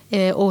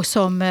 Och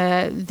som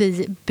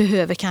vi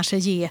behöver kanske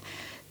ge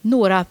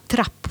några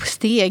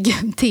trappsteg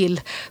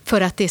till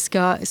för att det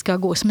ska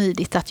gå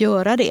smidigt att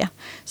göra det.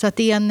 Så att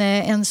det är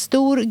en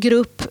stor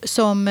grupp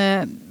som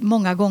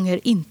många gånger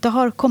inte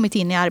har kommit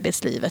in i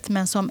arbetslivet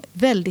men som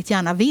väldigt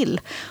gärna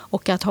vill.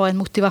 Och att ha en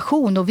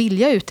motivation och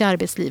vilja ut i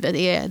arbetslivet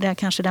är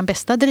kanske den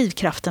bästa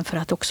drivkraften för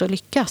att också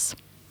lyckas.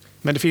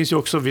 Men det finns ju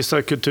också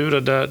vissa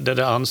kulturer där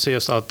det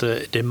anses att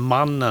det är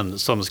mannen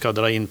som ska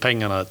dra in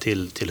pengarna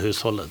till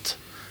hushållet.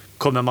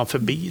 Kommer man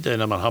förbi det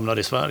när man hamnar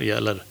i Sverige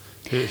eller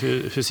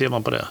hur ser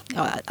man på det?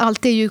 Ja,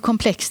 allt är ju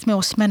komplext med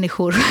oss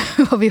människor,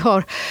 vad vi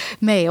har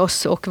med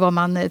oss och vad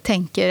man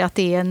tänker att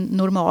det är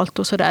normalt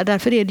och sådär.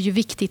 Därför är det ju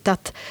viktigt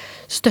att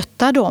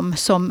stötta dem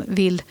som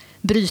vill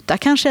bryta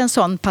kanske en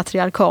sån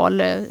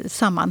patriarkal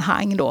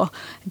sammanhang då.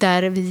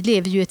 Där vi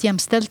lever ju i ett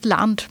jämställt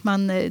land.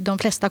 De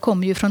flesta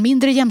kommer ju från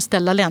mindre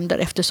jämställda länder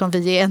eftersom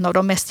vi är en av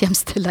de mest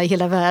jämställda i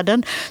hela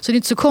världen. Så det är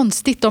inte så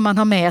konstigt om man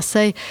har med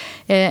sig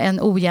en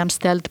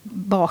ojämställd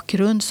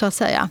bakgrund så att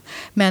säga.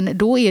 Men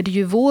då är det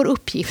ju vår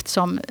uppgift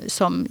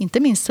som inte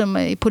minst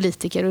som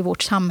politiker i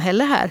vårt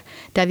samhälle här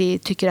där vi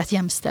tycker att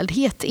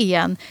jämställdhet är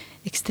en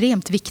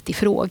extremt viktig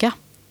fråga.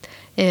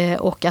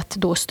 Och att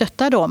då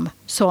stötta dem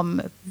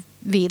som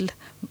vill,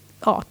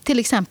 till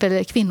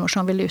exempel kvinnor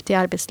som vill ut i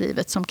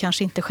arbetslivet som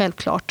kanske inte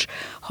självklart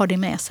har det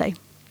med sig.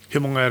 Hur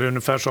många är det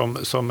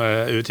ungefär som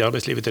är ute i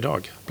arbetslivet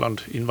idag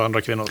bland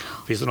invandrarkvinnor?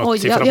 Finns det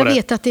något siffra på det? Jag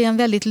vet att det är en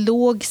väldigt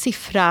låg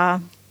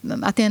siffra.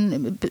 Att det är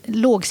en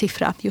låg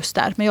siffra just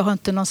där, men jag har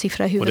inte någon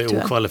siffra i huvudet. Och det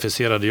är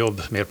okvalificerade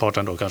jobb,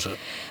 merparten då kanske?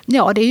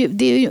 Ja, det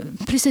är ju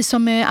precis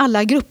som med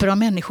alla grupper av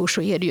människor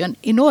så är det ju en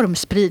enorm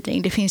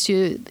spridning. Det finns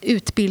ju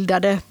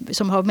utbildade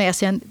som har med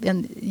sig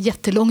en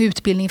jättelång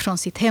utbildning från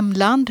sitt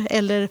hemland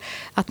eller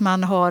att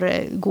man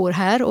går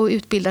här och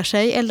utbildar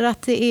sig eller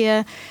att det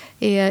är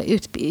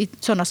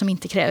sådana som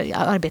inte kräver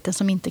arbeten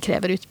som inte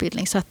kräver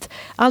utbildning. Så att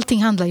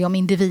allting handlar ju om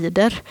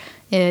individer.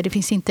 Det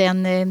finns inte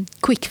en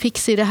quick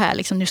fix i det här.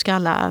 Liksom, nu ska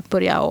alla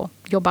börja och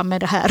jobba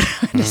med det här.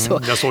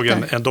 Jag såg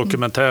en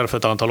dokumentär för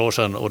ett antal år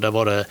sedan och där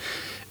var det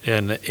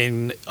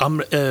en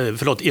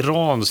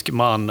iransk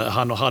man.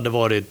 Han hade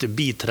varit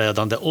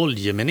biträdande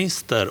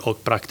oljeminister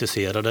och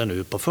praktiserade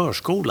nu på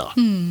förskola.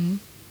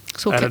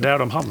 Är det där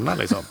de hamnar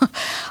liksom?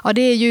 Ja,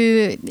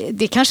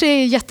 det kanske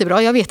är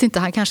jättebra. Jag vet inte,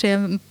 han kanske är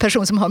en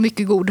person som har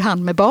mycket god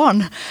hand med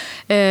barn.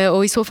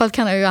 Och i så fall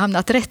kan han ju ha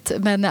hamnat rätt.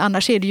 Men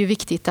annars är det ju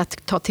viktigt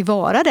att ta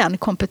tillvara den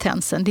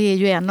kompetensen. Det är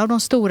ju en av de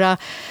stora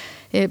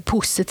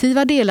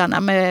positiva delarna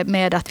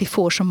med att vi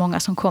får så många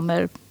som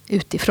kommer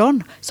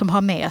utifrån som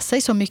har med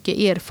sig så mycket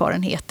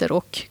erfarenheter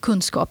och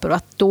kunskaper och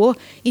att då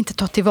inte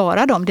ta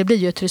tillvara dem, det blir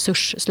ju ett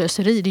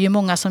resursslöseri. Det är ju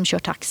många som kör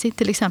taxi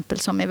till exempel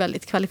som är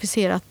väldigt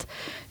kvalificerat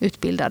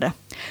utbildade.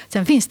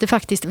 Sen finns det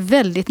faktiskt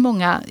väldigt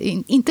många,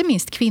 inte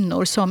minst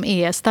kvinnor, som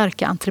är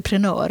starka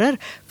entreprenörer,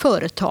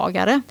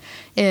 företagare.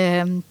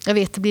 Jag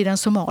vet, det blir den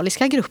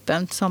somaliska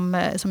gruppen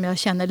som jag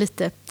känner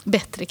lite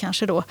bättre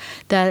kanske då.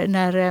 Där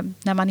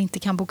när man inte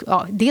kan bo,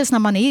 dels när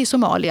man är i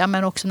Somalia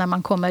men också när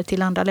man kommer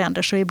till andra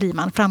länder så blir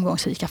man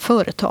framgångsrika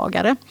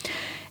företagare.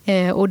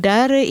 Och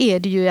där är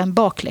det ju en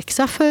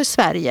bakläxa för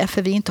Sverige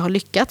för vi inte har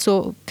lyckats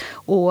och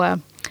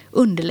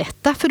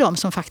underlätta för dem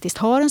som faktiskt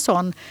har en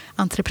sån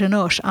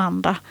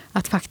entreprenörsanda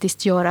att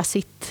faktiskt göra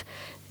sitt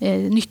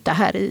nytta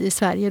här i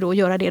Sverige då, och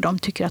göra det de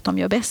tycker att de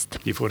gör bäst.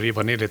 Vi får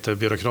riva ner lite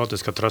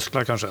byråkratiska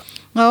trösklar kanske?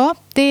 Ja,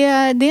 det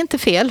är inte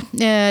fel.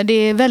 Det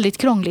är väldigt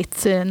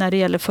krångligt när det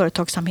gäller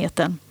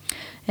företagsamheten.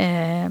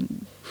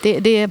 Det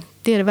är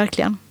det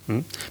verkligen.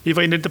 Vi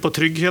var inne lite på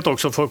trygghet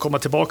också för att komma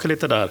tillbaka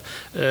lite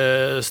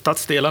där.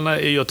 Stadsdelarna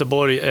i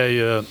Göteborg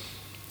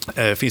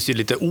finns ju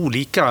lite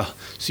olika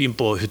syn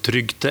på hur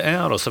tryggt det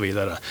är och så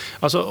vidare.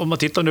 Alltså om man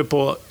tittar nu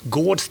på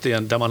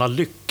Gårdsten där man har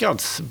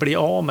lyckats bli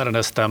av med den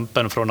här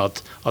stämpeln från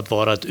att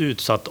vara ett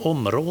utsatt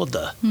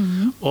område.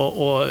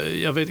 Och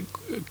jag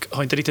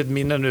har inte riktigt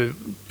minne nu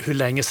hur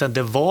länge sedan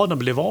det var de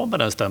blev av med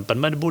den stämpeln,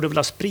 men det borde väl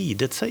ha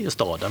spridit sig i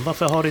staden.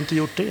 Varför har det inte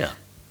gjort det?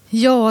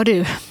 Ja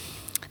du,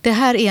 Det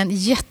här är en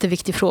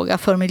jätteviktig fråga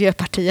för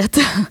Miljöpartiet.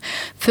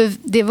 För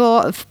det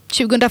var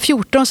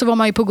 2014 så var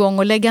man ju på gång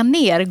att lägga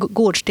ner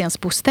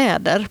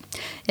gårdstensbostäder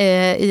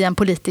i en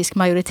politisk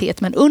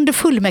majoritet. Men under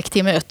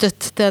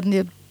fullmäktigemötet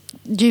den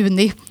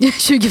juni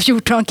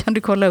 2014 kan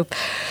du kolla upp,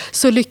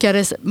 så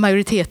lyckades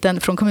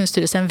majoriteten från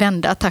kommunstyrelsen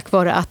vända tack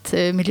vare att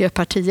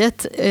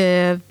Miljöpartiet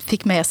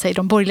fick med sig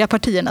de borgerliga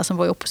partierna som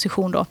var i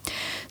opposition då.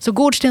 Så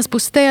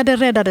gårdstensbostäder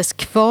räddades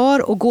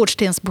kvar, och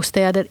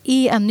gårdstensbostäder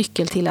är en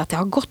nyckel till att det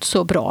har gått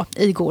så bra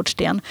i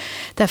Gårdsten.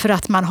 Därför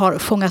att man har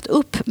fångat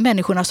upp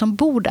människorna som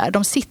bor där.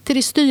 De sitter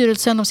i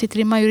styrelsen, de sitter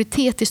i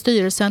majoritet i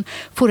styrelsen,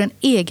 får en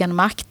egen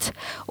makt,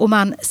 och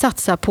man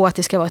satsar på att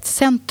det ska vara ett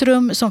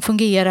centrum som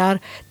fungerar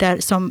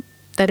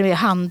där det är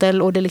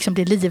handel och det liksom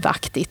blir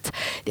livaktigt.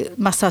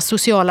 Massa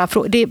sociala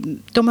frågor.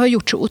 De har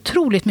gjort så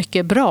otroligt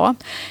mycket bra.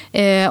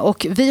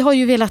 Och vi har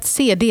ju velat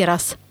se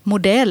deras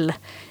modell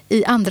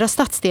i andra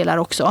stadsdelar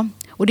också.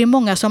 Och det är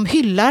många som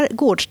hyllar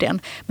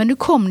Gårdsten. Men nu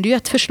kom det ju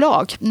ett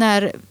förslag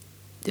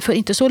för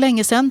inte så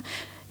länge sedan,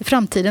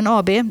 Framtiden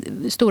AB,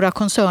 stora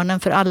koncernen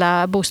för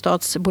alla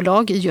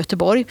bostadsbolag i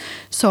Göteborg,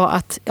 sa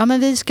att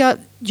vi ska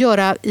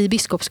göra i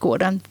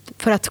Biskopsgården,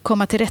 för att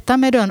komma till rätta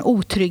med den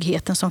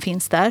otryggheten som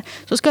finns där,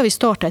 så ska vi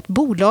starta ett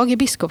bolag i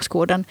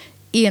Biskopsgården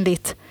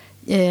enligt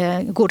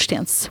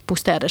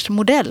Gårdstensbostäders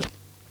modell.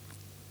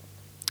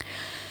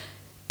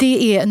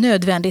 Det är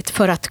nödvändigt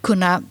för att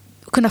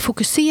kunna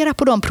fokusera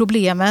på de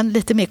problemen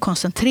lite mer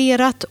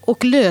koncentrerat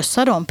och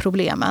lösa de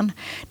problemen.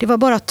 Det var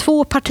bara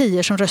 2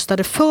 partier som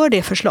röstade för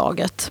det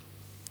förslaget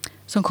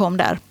som kom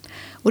där.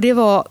 Och det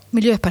var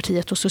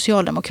Miljöpartiet och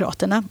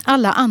Socialdemokraterna.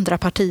 Alla andra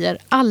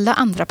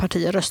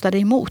partier röstade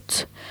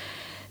emot.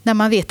 När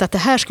man vet att det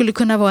här skulle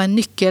kunna vara en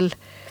nyckel,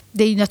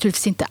 det är ju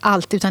naturligtvis inte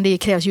allt, utan det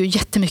krävs ju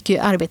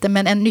jättemycket arbete,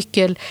 men en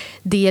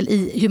nyckeldel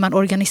i hur man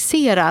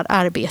organiserar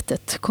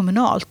arbetet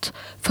kommunalt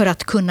för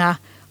att kunna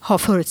ha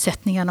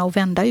förutsättningarna att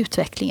vända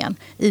utvecklingen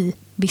i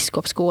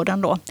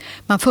Biskopsgården då.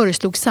 Man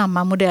föreslog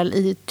samma modell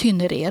i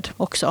Tynnered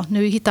också.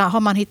 Nu har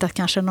man hittat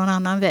kanske någon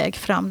annan väg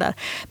fram där.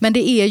 Men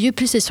det är ju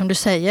precis som du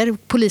säger.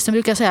 Polisen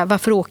brukar säga,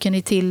 varför åker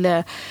ni till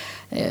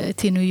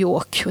New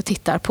York och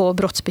tittar på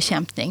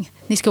brottsbekämpning?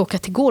 Ni ska åka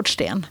till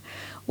Gårdsten.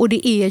 Och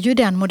det är ju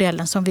den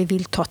modellen som vi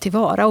vill ta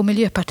tillvara. Och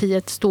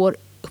Miljöpartiet står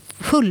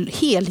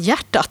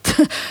helhjärtat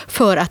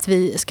för att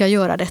vi ska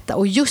göra detta.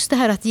 Och just det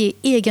här att ge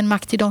egen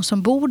makt till de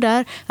som bor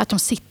där, att de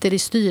sitter i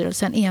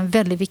styrelsen, är en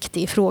väldigt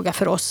viktig fråga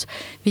för oss.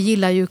 Vi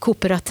gillar ju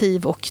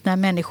kooperativ och när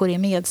människor är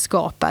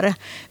medskapare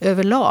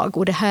överlag.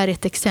 Och det här är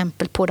ett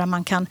exempel på där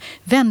man kan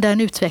vända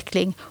en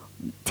utveckling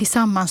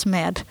tillsammans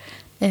med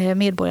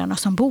medborgarna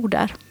som bor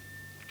där.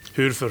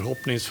 Hur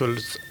förhoppningsfull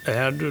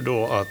är du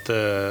då att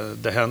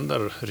det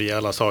händer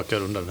rejäla saker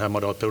under den här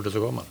mandatperioden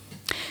som kommer?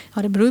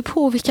 Ja, det beror ju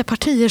på vilka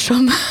partier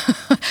som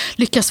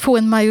lyckas få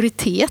en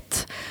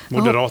majoritet.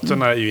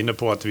 Moderaterna är ju inne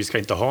på att vi ska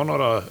inte ha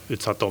några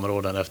utsatta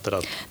områden efter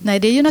att Nej,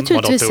 det är ju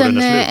naturligtvis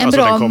en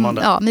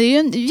bra, det är ju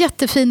en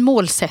jättefin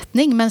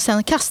målsättning, men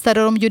sen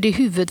kastade de ju det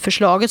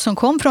huvudförslaget som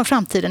kom från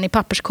Framtiden i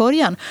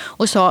papperskorgen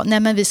och sa, nej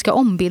men vi ska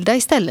ombilda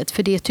istället,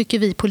 för det tycker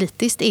vi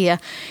politiskt är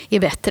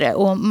bättre,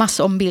 och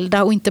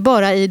massombilda, och inte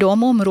bara i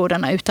de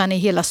områdena utan i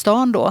hela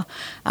stan då,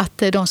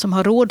 att de som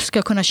har råd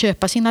ska kunna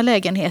köpa sina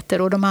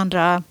lägenheter och de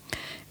andra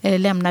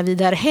lämnar vi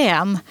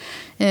därhän.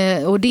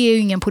 Och det är ju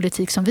ingen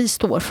politik som vi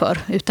står för,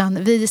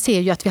 utan vi ser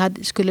ju att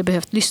vi skulle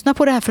behövt lyssna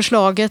på det här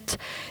förslaget,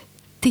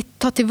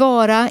 ta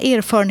tillvara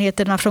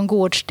erfarenheterna från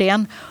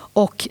Gårdsten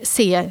och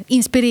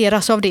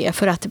inspireras av det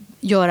för att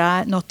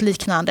göra något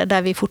liknande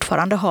där vi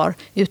fortfarande har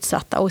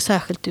utsatta och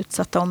särskilt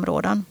utsatta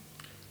områden.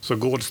 Så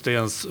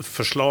Gårdstens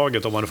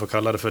förslaget, om man får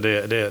kalla det för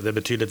det är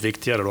betydligt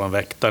viktigare då än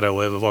väktare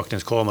och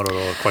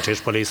övervakningskameror och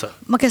kvarterspoliser?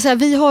 Man kan säga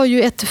att vi har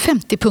ju ett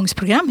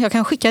 50-punktsprogram, jag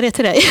kan skicka det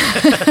till dig,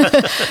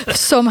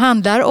 som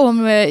handlar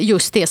om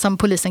just det som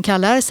polisen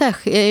kallar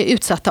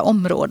utsatta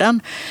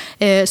områden.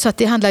 Så att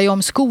det handlar ju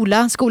om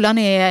skola. Skolan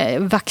är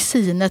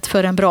vaccinet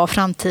för en bra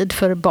framtid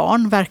för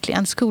barn,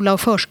 verkligen. Skola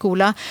och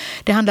förskola.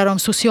 Det handlar om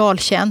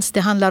socialtjänst,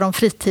 det handlar om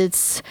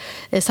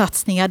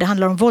fritidssatsningar, det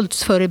handlar om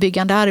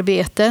våldsförebyggande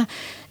arbete.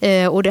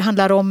 Och det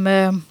handlar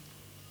om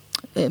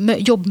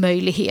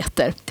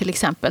jobbmöjligheter till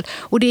exempel.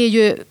 Och det är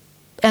ju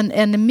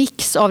en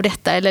mix av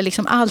detta, eller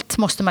liksom allt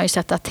måste man ju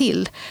sätta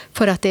till.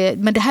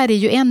 Men det här är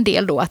ju en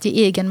del då, att ge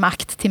egen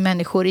makt till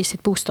människor i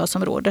sitt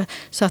bostadsområde.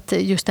 Så att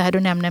just det här du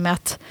nämner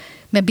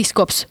med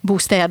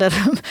biskopsbostäder,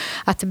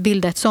 att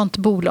bilda ett sådant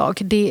bolag,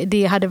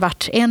 det hade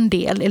varit en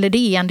del, eller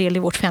det är en del i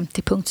vårt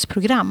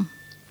 50-punktsprogram.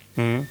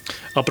 Mm.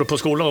 Apropå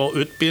skola och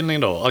utbildning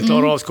då, att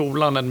klara av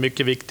skolan är en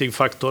mycket viktig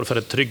faktor för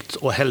ett tryggt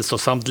och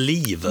hälsosamt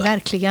liv.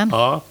 Verkligen.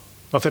 Ja.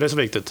 Varför är det så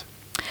viktigt?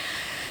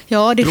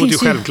 Ja, det finns ju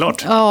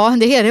självklart. Ja,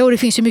 det är det, och det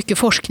finns ju mycket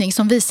forskning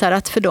som visar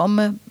att för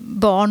de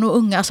barn och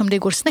unga som det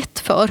går snett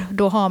för,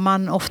 då har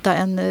man ofta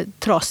en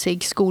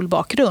trasig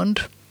skolbakgrund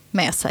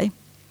med sig.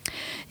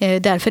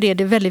 Därför är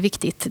det väldigt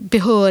viktigt.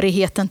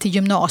 Behörigheten till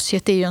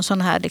gymnasiet är ju en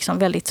sån här liksom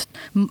väldigt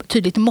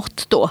tydligt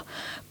mått då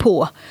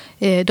på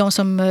de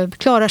som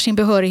klarar sin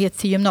behörighet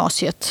till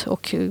gymnasiet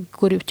och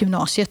går ut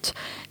gymnasiet.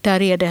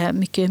 Där är det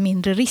mycket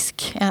mindre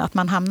risk än att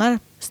man hamnar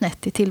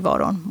snett i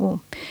tillvaron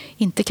och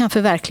inte kan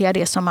förverkliga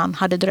det som man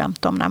hade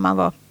drömt om när man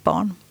var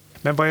barn.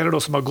 Men vad är det då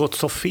som har gått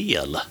så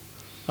fel?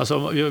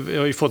 Alltså, vi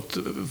har ju fått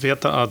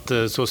veta att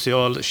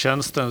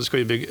socialtjänsten ska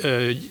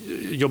ju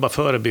jobba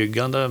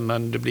förebyggande,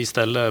 men det blir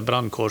istället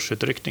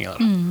brandkårsutryckningar.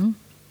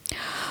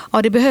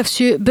 Ja, det behövs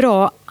ju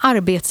bra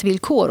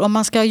arbetsvillkor. Om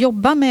man ska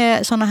jobba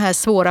med sådana här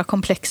svåra,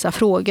 komplexa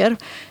frågor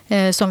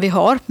som vi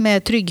har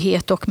med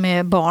trygghet och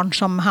med barn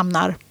som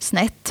hamnar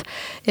snett,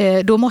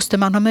 då måste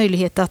man ha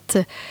möjlighet att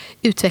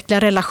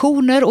utveckla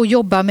relationer och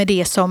jobba med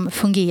det som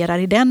fungerar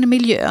i den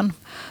miljön.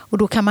 Och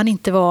då kan man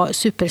inte vara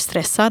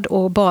superstressad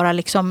och bara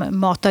liksom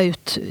mata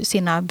ut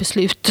sina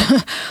beslut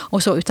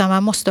och så, utan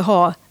man måste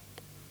ha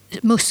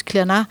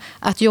musklerna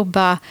att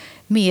jobba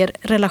mer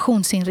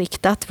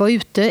relationsinriktat, vara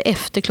ute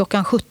efter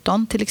klockan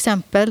 17 till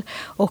exempel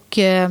och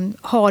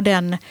ha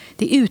det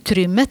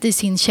utrymmet i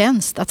sin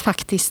tjänst att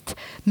faktiskt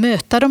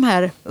möta de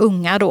här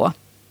unga då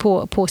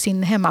på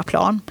sin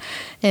hemmaplan.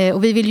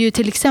 Och vi vill ju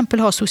till exempel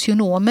ha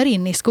socionomer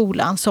in i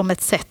skolan som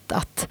ett sätt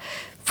att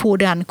få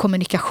den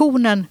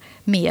kommunikationen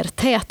mer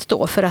tät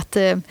då, för att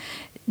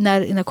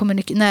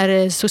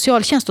när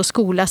socialtjänst och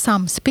skola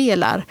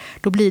samspelar,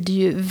 då blir det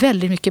ju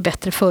väldigt mycket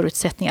bättre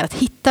förutsättningar att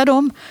hitta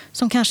dem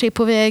som kanske är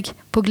på väg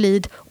på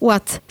glid och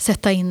att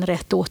sätta in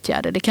rätt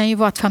åtgärder. Det kan ju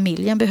vara att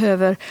familjen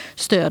behöver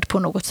stöd på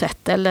något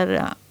sätt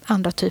eller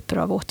andra typer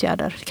av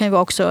åtgärder. Det kan ju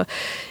vara också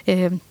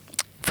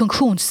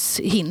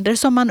funktionshinder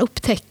som man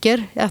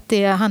upptäcker, att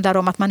det handlar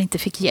om att man inte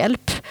fick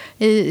hjälp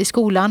i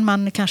skolan.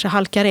 Man kanske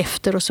halkar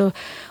efter och så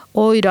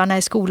oj då,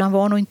 nej, skolan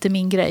var nog inte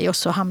min grej, och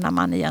så hamnar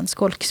man i en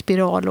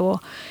skolkspiral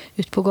och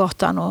ut på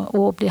gatan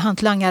och blir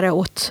hantlangare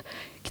åt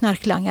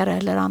knarklangare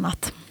eller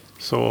annat.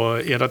 Så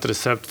ert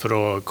recept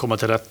för att komma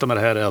till rätta med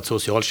det här är att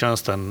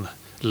socialtjänsten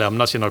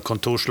lämnar sina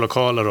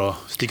kontorslokaler och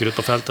sticker ut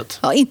på fältet?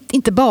 Ja,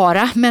 inte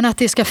bara, men att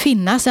det ska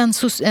finnas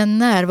en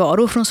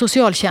närvaro från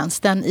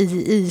socialtjänsten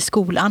i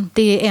skolan.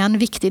 Det är en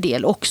viktig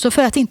del också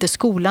för att inte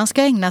skolan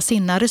ska ägna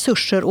sina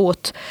resurser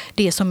åt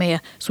det som är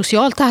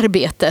socialt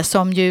arbete,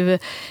 som ju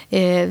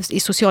är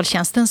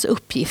socialtjänstens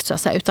uppgift så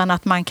att säga, utan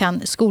att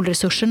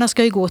skolresurserna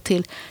ska ju gå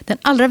till den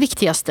allra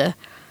viktigaste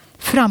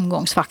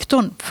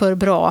framgångsfaktorn för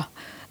bra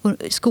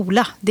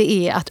skola.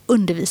 Det är att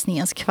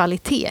undervisningens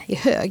kvalitet är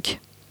hög.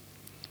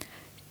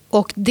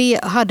 Och det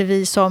hade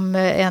vi som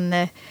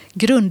en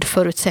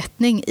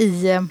grundförutsättning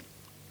i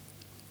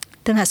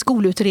den här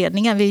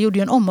skolutredningen. Vi gjorde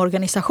ju en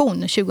omorganisation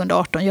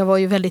 2018. Jag var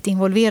ju väldigt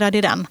involverad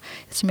i den,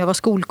 som jag var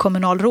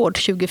skolkommunalråd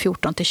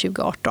 2014 till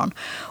 2018.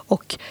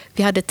 Och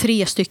vi hade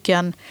 3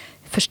 stycken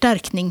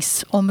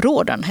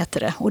förstärkningsområden, hette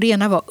det. Och det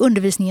ena var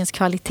undervisningens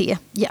kvalitet.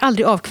 Ge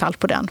aldrig avkall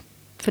på den.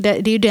 För det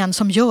är ju den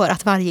som gör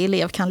att varje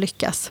elev kan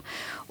lyckas.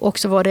 Och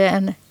så var det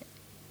en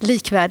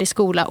likvärdig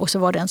skola och så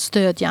var det en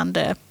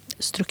stödjande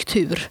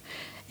struktur,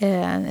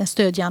 en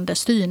stödjande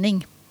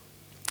styrning.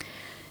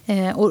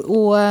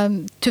 Och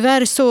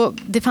tyvärr så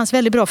det fanns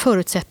väldigt bra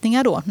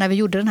förutsättningar då när vi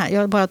gjorde den här.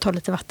 Jag bara tar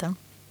lite vatten.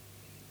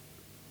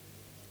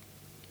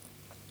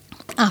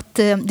 Att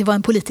det var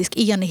en politisk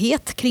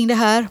enighet kring det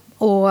här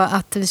och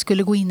att vi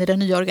skulle gå in i den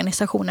nya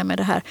organisationen med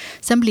det här.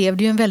 Sen blev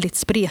det ju en väldigt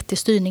spretig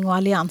styrning och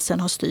Alliansen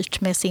har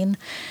styrt med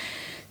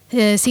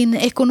sin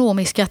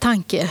ekonomiska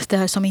tanke, det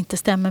här som inte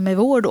stämmer med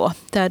vår då,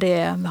 där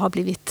det har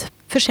blivit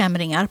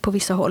försämringar på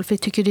vissa håll. För vi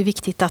tycker det är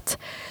viktigt att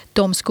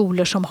de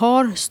skolor som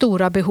har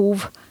stora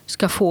behov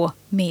ska få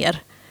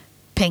mer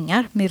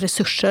pengar, mer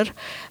resurser,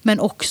 men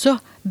också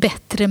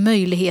bättre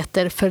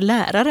möjligheter för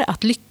lärare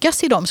att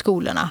lyckas i de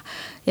skolorna.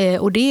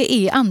 Och det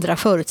är andra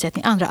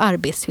förutsättningar, andra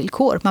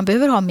arbetsvillkor. Man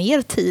behöver ha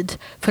mer tid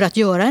för att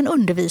göra en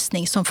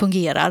undervisning som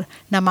fungerar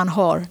när man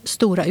har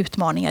stora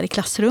utmaningar i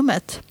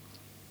klassrummet.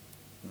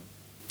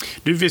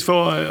 Du, vi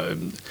får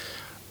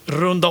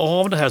runda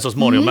av det här så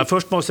småningom. Men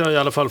först måste jag i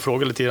alla fall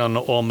fråga lite grann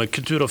om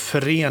kultur och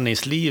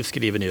föreningsliv,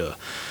 skriver ni ju.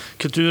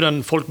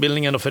 Kulturen,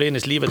 folkbildningen och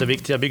föreningslivet är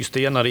viktiga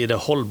byggstenar i det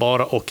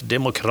hållbara och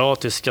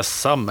demokratiska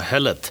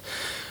samhället.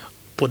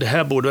 Och det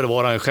här borde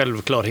vara en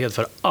självklarhet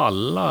för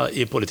alla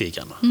i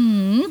politiken.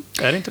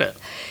 Är det inte det?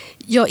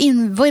 Jag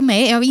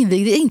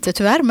invigde inte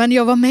tyvärr, men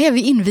jag var med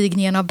vid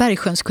invigningen av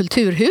Bergsjöns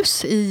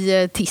kulturhus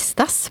i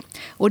tisdags.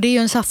 Och det är ju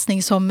en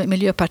satsning som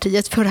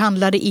Miljöpartiet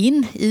förhandlade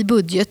in i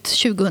budget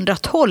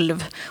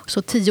 2012.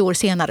 Så 10 år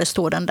senare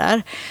står den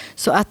där.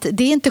 Så att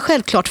det är inte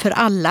självklart för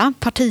alla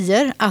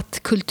partier att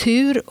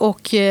kultur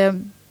och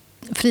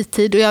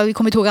fritid, och jag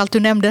kommer inte ihåg allt du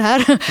nämnde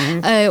här,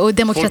 och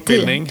demokrati.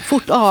 Folkbildning,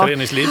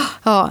 föreningsliv.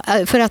 Ja,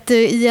 för att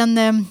i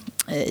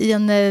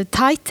en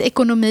tajt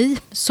ekonomi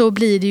så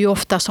blir det ju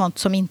ofta sånt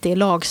som inte är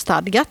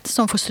lagstadgat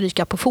som får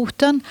stryka på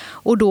foten,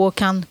 och då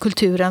kan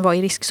kulturen vara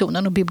i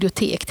riskzonen, och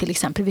bibliotek till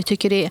exempel. Vi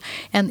tycker det är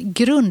en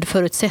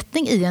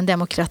grundförutsättning i en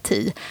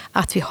demokrati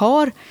att vi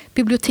har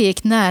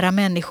bibliotek nära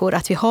människor,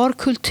 att vi har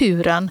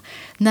kulturen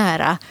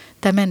nära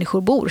där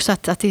människor bor. Så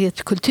att det är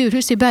ett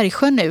kulturhus i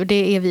Bergsjön nu,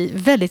 det är vi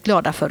väldigt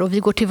glada för. Och vi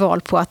går till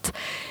val på att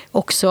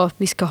också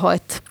vi ska ha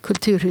ett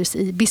kulturhus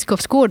i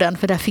Biskopsgården,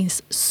 för där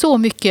finns så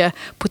mycket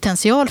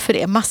potential för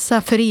det.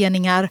 Massa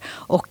föreningar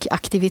och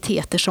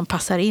aktiviteter som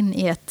passar in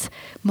i ett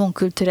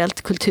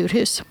mångkulturellt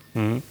kulturhus.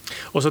 Mm.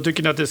 Och så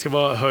tycker ni att det ska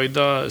vara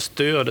höjda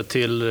stöd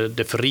till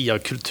det fria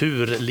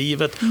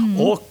kulturlivet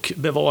och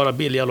bevara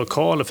billiga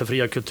lokaler för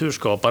fria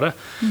kulturskapare.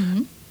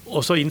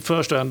 Och så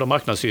införs det ändå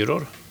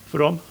marknadshyror för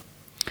dem.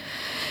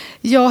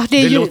 Ja,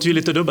 det låter ju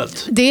lite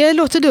dubbelt. Det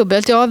låter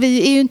dubbelt. Ja,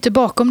 vi är ju inte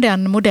bakom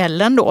den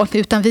modellen då,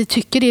 utan vi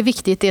tycker det är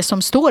viktigt det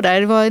som står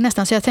där. Det var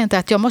nästan så jag tänkte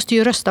att jag måste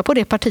ju rösta på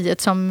det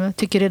partiet som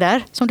tycker det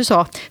där, som du sa.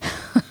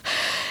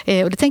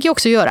 Och det tänker jag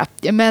också göra.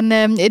 Men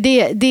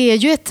det är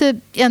ju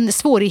en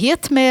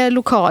svårighet med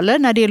lokaler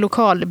när det är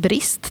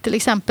lokalbrist till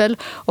exempel,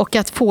 och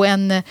att få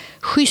en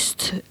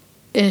schysst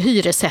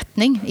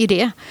hyressättning i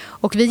det.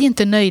 Och vi är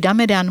inte nöjda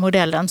med den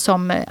modellen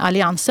som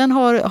Alliansen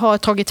har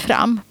tagit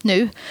fram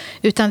nu,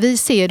 utan vi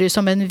ser det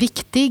som en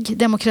viktig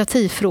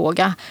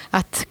demokratifråga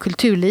att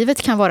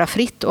kulturlivet kan vara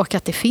fritt och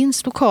att det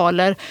finns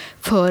lokaler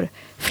för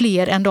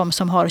fler än de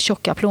som har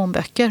tjocka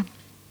plånböcker.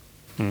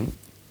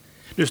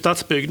 Nu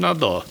stadsbyggnad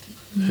då.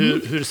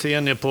 Hur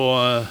ser ni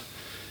på...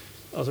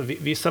 Alltså,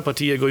 vissa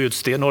partier går ut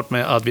stenhårt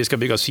med att vi ska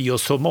bygga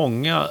så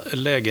många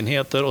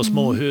lägenheter och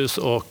småhus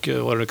och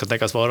vad det kan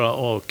tänkas vara,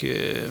 och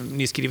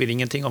ni skriver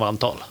ingenting om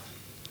antal.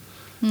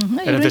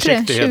 Är det en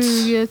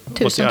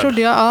försiktighetsåtgärd? 20 000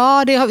 trodde jag.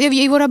 Ja,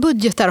 i våra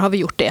budgetar har vi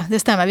gjort det. Det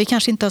stämmer. Vi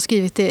kanske inte har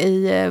skrivit det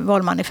i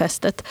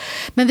valmanifestet.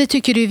 Men vi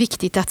tycker det är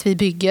viktigt att vi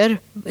bygger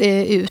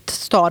ut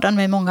staden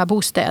med många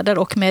bostäder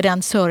och med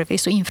den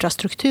service och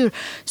infrastruktur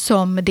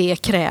som det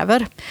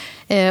kräver.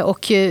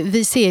 Och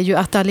vi ser ju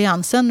att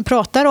Alliansen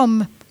pratar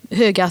om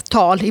höga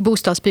tal i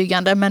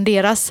bostadsbyggande, men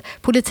deras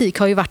politik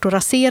har ju varit att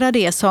rasera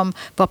det som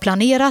var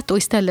planerat och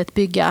istället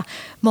bygga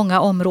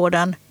många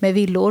områden med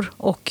villor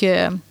och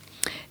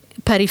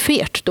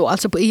perifert då,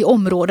 alltså i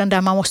områden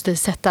där man måste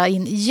sätta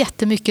in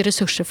jättemycket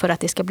resurser för att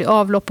det ska bli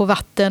avlopp och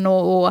vatten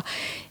och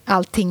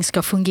allting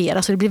ska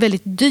fungera. Så det blir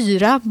väldigt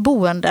dyra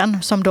boenden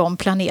som de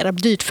planerar,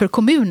 dyrt för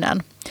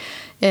kommunen.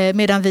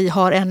 Medan vi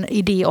har en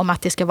idé om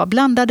att det ska vara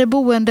blandade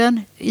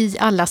boenden i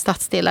alla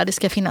stadsdelar. Det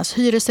ska finnas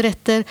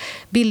hyresrätter,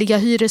 billiga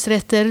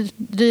hyresrätter,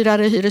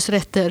 dyrare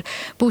hyresrätter,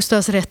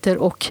 bostadsrätter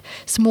och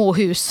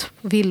småhus,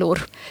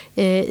 villor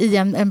i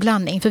en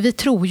blandning. För vi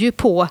tror ju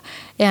på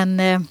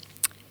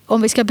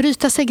om vi ska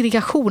bryta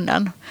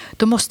segregationen,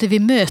 då måste vi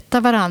möta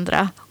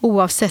varandra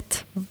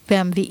oavsett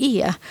vem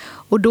vi är.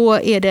 Och då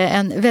är det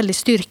en väldig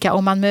styrka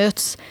om man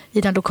möts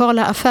i den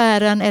lokala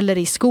affären eller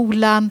i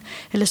skolan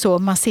eller så.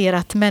 Man ser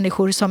att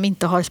människor som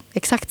inte har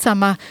exakt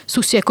samma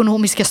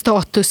socioekonomiska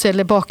status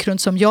eller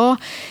bakgrund som jag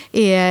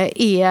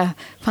är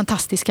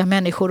fantastiska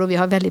människor och vi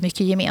har väldigt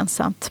mycket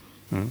gemensamt.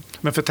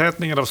 Men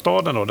förtätningen av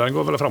staden då, den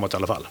går väl framåt i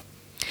alla fall?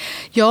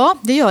 Ja,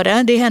 det gör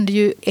det. Det händer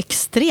ju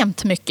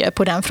extremt mycket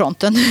på den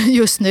fronten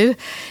just nu.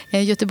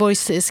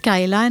 Göteborgs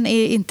skyline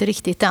är inte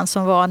riktigt den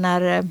som var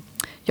när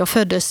jag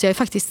föddes. Jag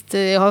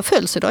har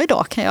födelsedag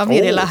idag, kan jag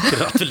meddela.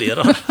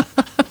 Gratulerar!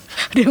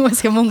 Det var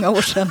ganska många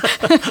år sedan.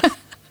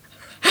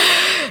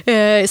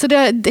 Så det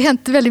har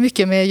hänt väldigt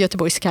mycket med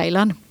Göteborgs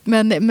skyline.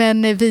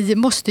 Men vi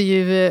måste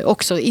ju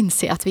också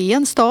inse att vi är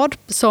en stad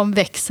som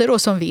växer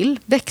och som vill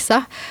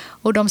växa.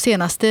 Och de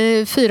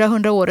senaste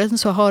 400 åren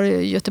så har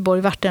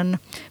Göteborg varit en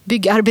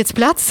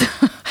byggarbetsplats.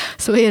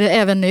 Så är det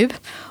även nu.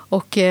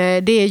 Och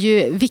det är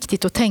ju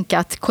viktigt att tänka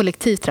att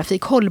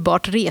kollektivtrafik,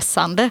 hållbart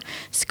resande,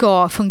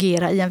 ska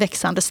fungera i en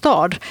växande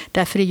stad.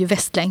 Därför är ju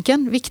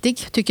Västlänken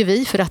viktig, tycker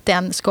vi, för att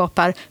den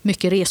skapar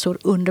mycket resor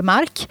under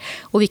mark.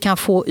 Och vi kan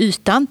få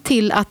ytan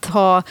till att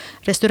ha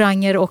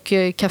restauranger och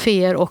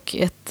kaféer och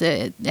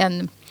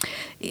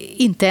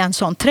inte en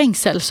sån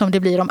trängsel som det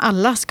blir om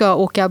alla ska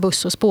åka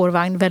buss och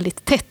spårvagn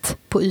väldigt tätt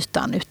på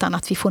ytan, utan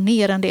att vi får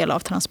ner en del av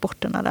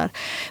transporterna där.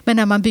 Men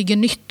när man bygger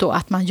nytt då,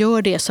 att man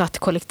gör det så att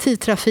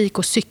kollektivtrafik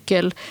och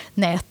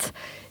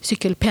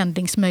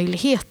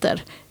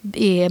cykelpendlingsmöjligheter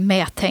är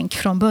medtänk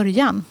från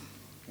början.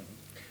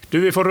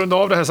 Vi får runda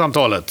av det här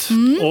samtalet.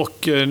 Och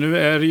nu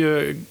är det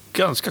ju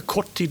ganska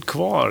kort tid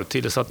kvar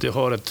tills att vi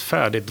har ett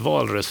färdigt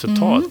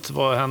valresultat.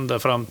 Vad händer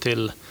fram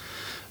till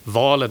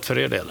valet för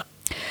er del?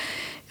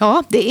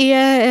 Ja, det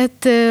är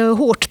ett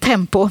hårt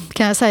tempo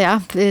kan jag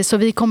säga. Så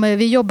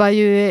vi jobbar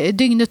ju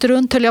dygnet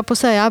runt, höll jag på att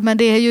säga, men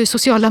det är ju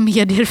sociala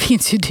medier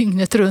finns ju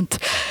dygnet runt.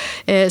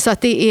 Så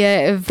att det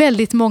är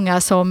väldigt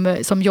många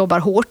som jobbar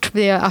hårt.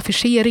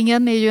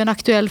 Affischeringen är ju en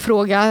aktuell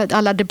fråga,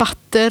 alla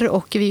debatter,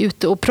 och vi är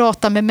ute och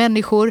pratar med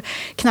människor,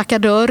 knackar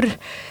dörr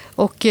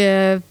och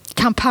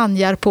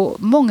kampanjer på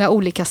många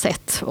olika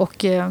sätt.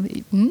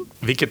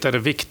 Vilket är det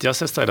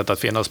viktigaste stället att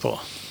finnas på?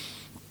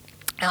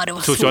 Ja, det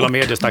var sociala svårt.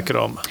 medier snackar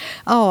om.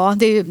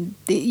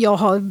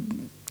 Ja,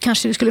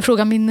 kanske du skulle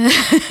fråga min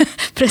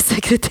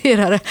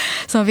pressekreterare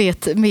som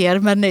vet mer.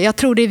 Men jag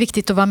tror det är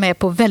viktigt att vara med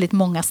på väldigt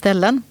många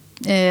ställen.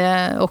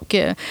 Och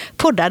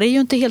poddar är ju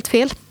inte helt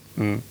fel.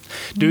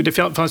 Det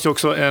fanns ju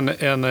också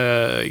en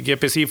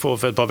GP-SIFO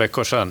för ett par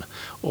veckor sedan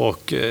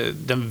och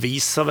den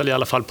visar väl i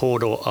alla fall på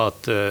då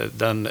att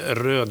den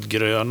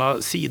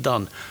rödgröna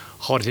sidan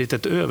har ett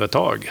litet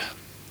övertag.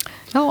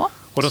 Ja,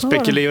 och de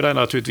spekulerar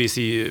naturligtvis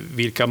i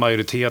vilka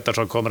majoriteter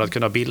som kommer att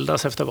kunna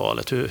bildas efter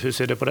valet. Hur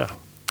ser du på det?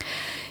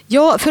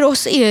 Ja, för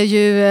oss är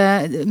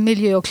ju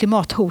miljö- och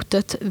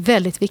klimathotet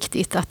väldigt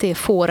viktigt att det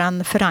får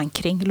en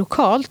förankring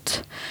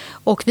lokalt.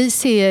 Och vi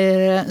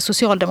ser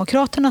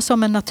Socialdemokraterna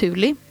som en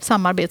naturlig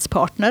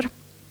samarbetspartner.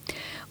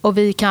 Och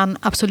vi kan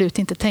absolut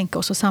inte tänka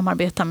oss att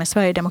samarbeta med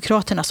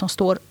Sverigedemokraterna som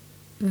står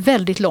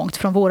väldigt långt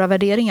från våra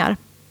värderingar.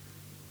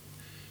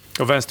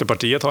 Och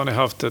Vänsterpartiet har ni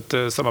haft ett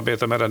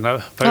samarbete med den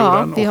här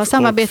perioden? Ja, vi har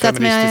samarbetat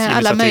med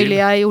alla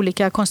möjliga i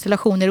olika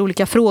konstellationer,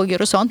 olika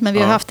frågor och sånt. Men vi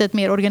har haft ett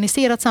mer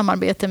organiserat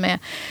samarbete med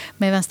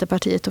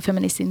Vänsterpartiet och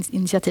Feministiskt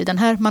initiativ den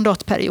här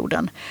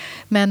mandatperioden.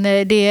 Men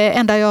det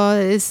enda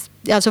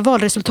alltså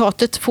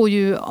valresultatet får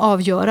ju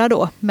avgöra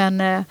då.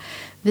 Men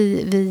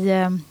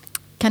vi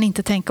kan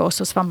inte tänka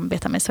oss att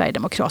samarbeta med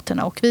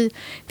Sverigedemokraterna. Och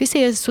vi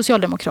ser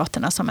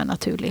Socialdemokraterna som en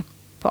naturlig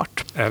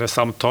part. Är det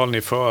samtal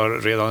ni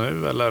för redan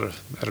nu eller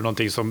är det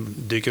någonting som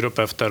dyker upp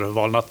efter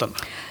valnatten?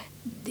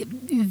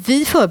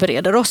 Vi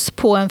förbereder oss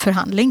på en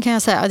förhandling kan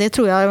jag säga. Det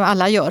tror jag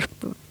alla gör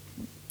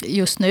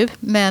just nu.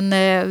 Men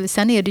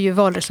sen är det ju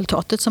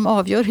valresultatet som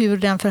avgör hur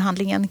den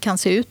förhandlingen kan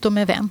se ut och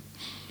med vem.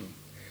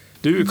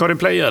 Du Karin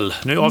Pleijel,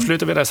 nu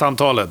avslutar vi det här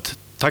samtalet.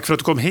 Tack för att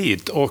du kom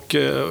hit och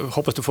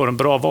hoppas du får en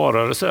bra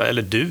valrörelse.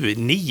 Eller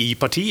ni i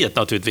partiet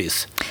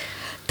naturligtvis.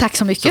 Tack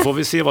så mycket. Så får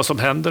vi se vad som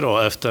händer då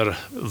efter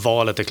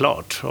valet är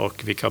klart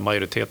och vilka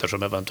majoriteter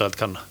som eventuellt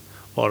kan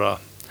vara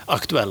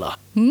aktuella.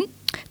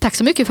 Tack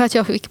så mycket för att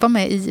jag fick vara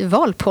med i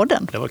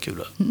Valpodden. Det var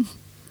kul.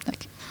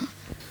 Tack.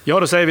 Ja,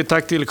 då säger vi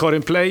tack till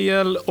Karin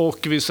Pleijel och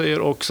vi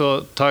säger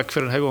också tack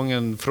för den här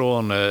gången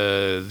från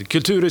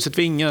Kulturhuset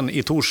Vingen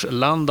i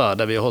Torslanda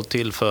där vi har hållit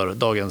till för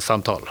dagens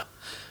samtal.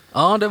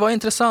 Ja, det var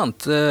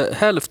intressant.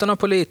 Hälften av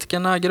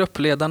politikerna,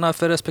 gruppledarna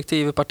för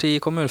respektive parti i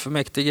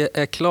kommunfullmäktige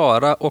är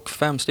klara och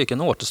 5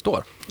 stycken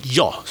återstår.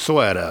 Ja, så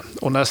är det.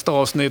 Och nästa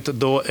avsnitt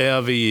då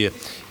är vi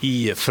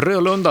i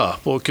Frölunda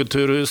på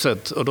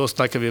Kulturhuset och då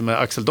snackar vi med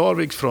Axel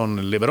Darvik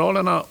från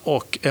Liberalerna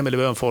och Emelie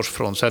Wönfors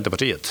från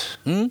Centerpartiet.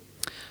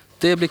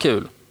 Det blir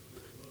kul.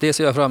 Det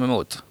ser jag fram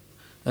emot.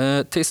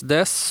 Tills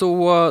dess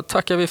så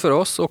tackar vi för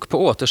oss och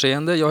på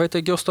återseende. Jag heter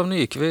Gustav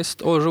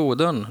Nyqvist och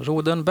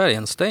Roden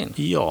Bergenstein.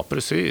 Ja,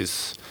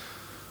 precis.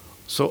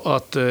 Så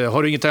att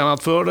har du inget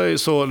annat för dig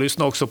så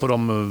lyssna också på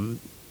de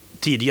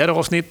tidigare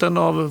avsnitten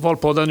av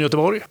Valpodden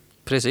Göteborg.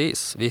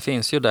 Precis, vi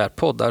finns ju där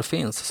poddar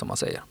finns som man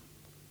säger.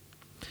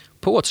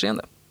 På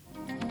återseende.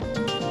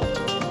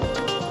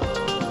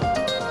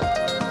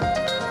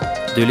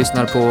 Du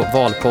lyssnar på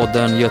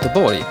Valpodden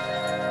Göteborg.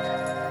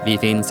 Vi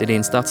finns i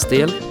din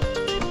stadsdel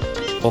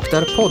och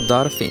där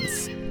poddar finns.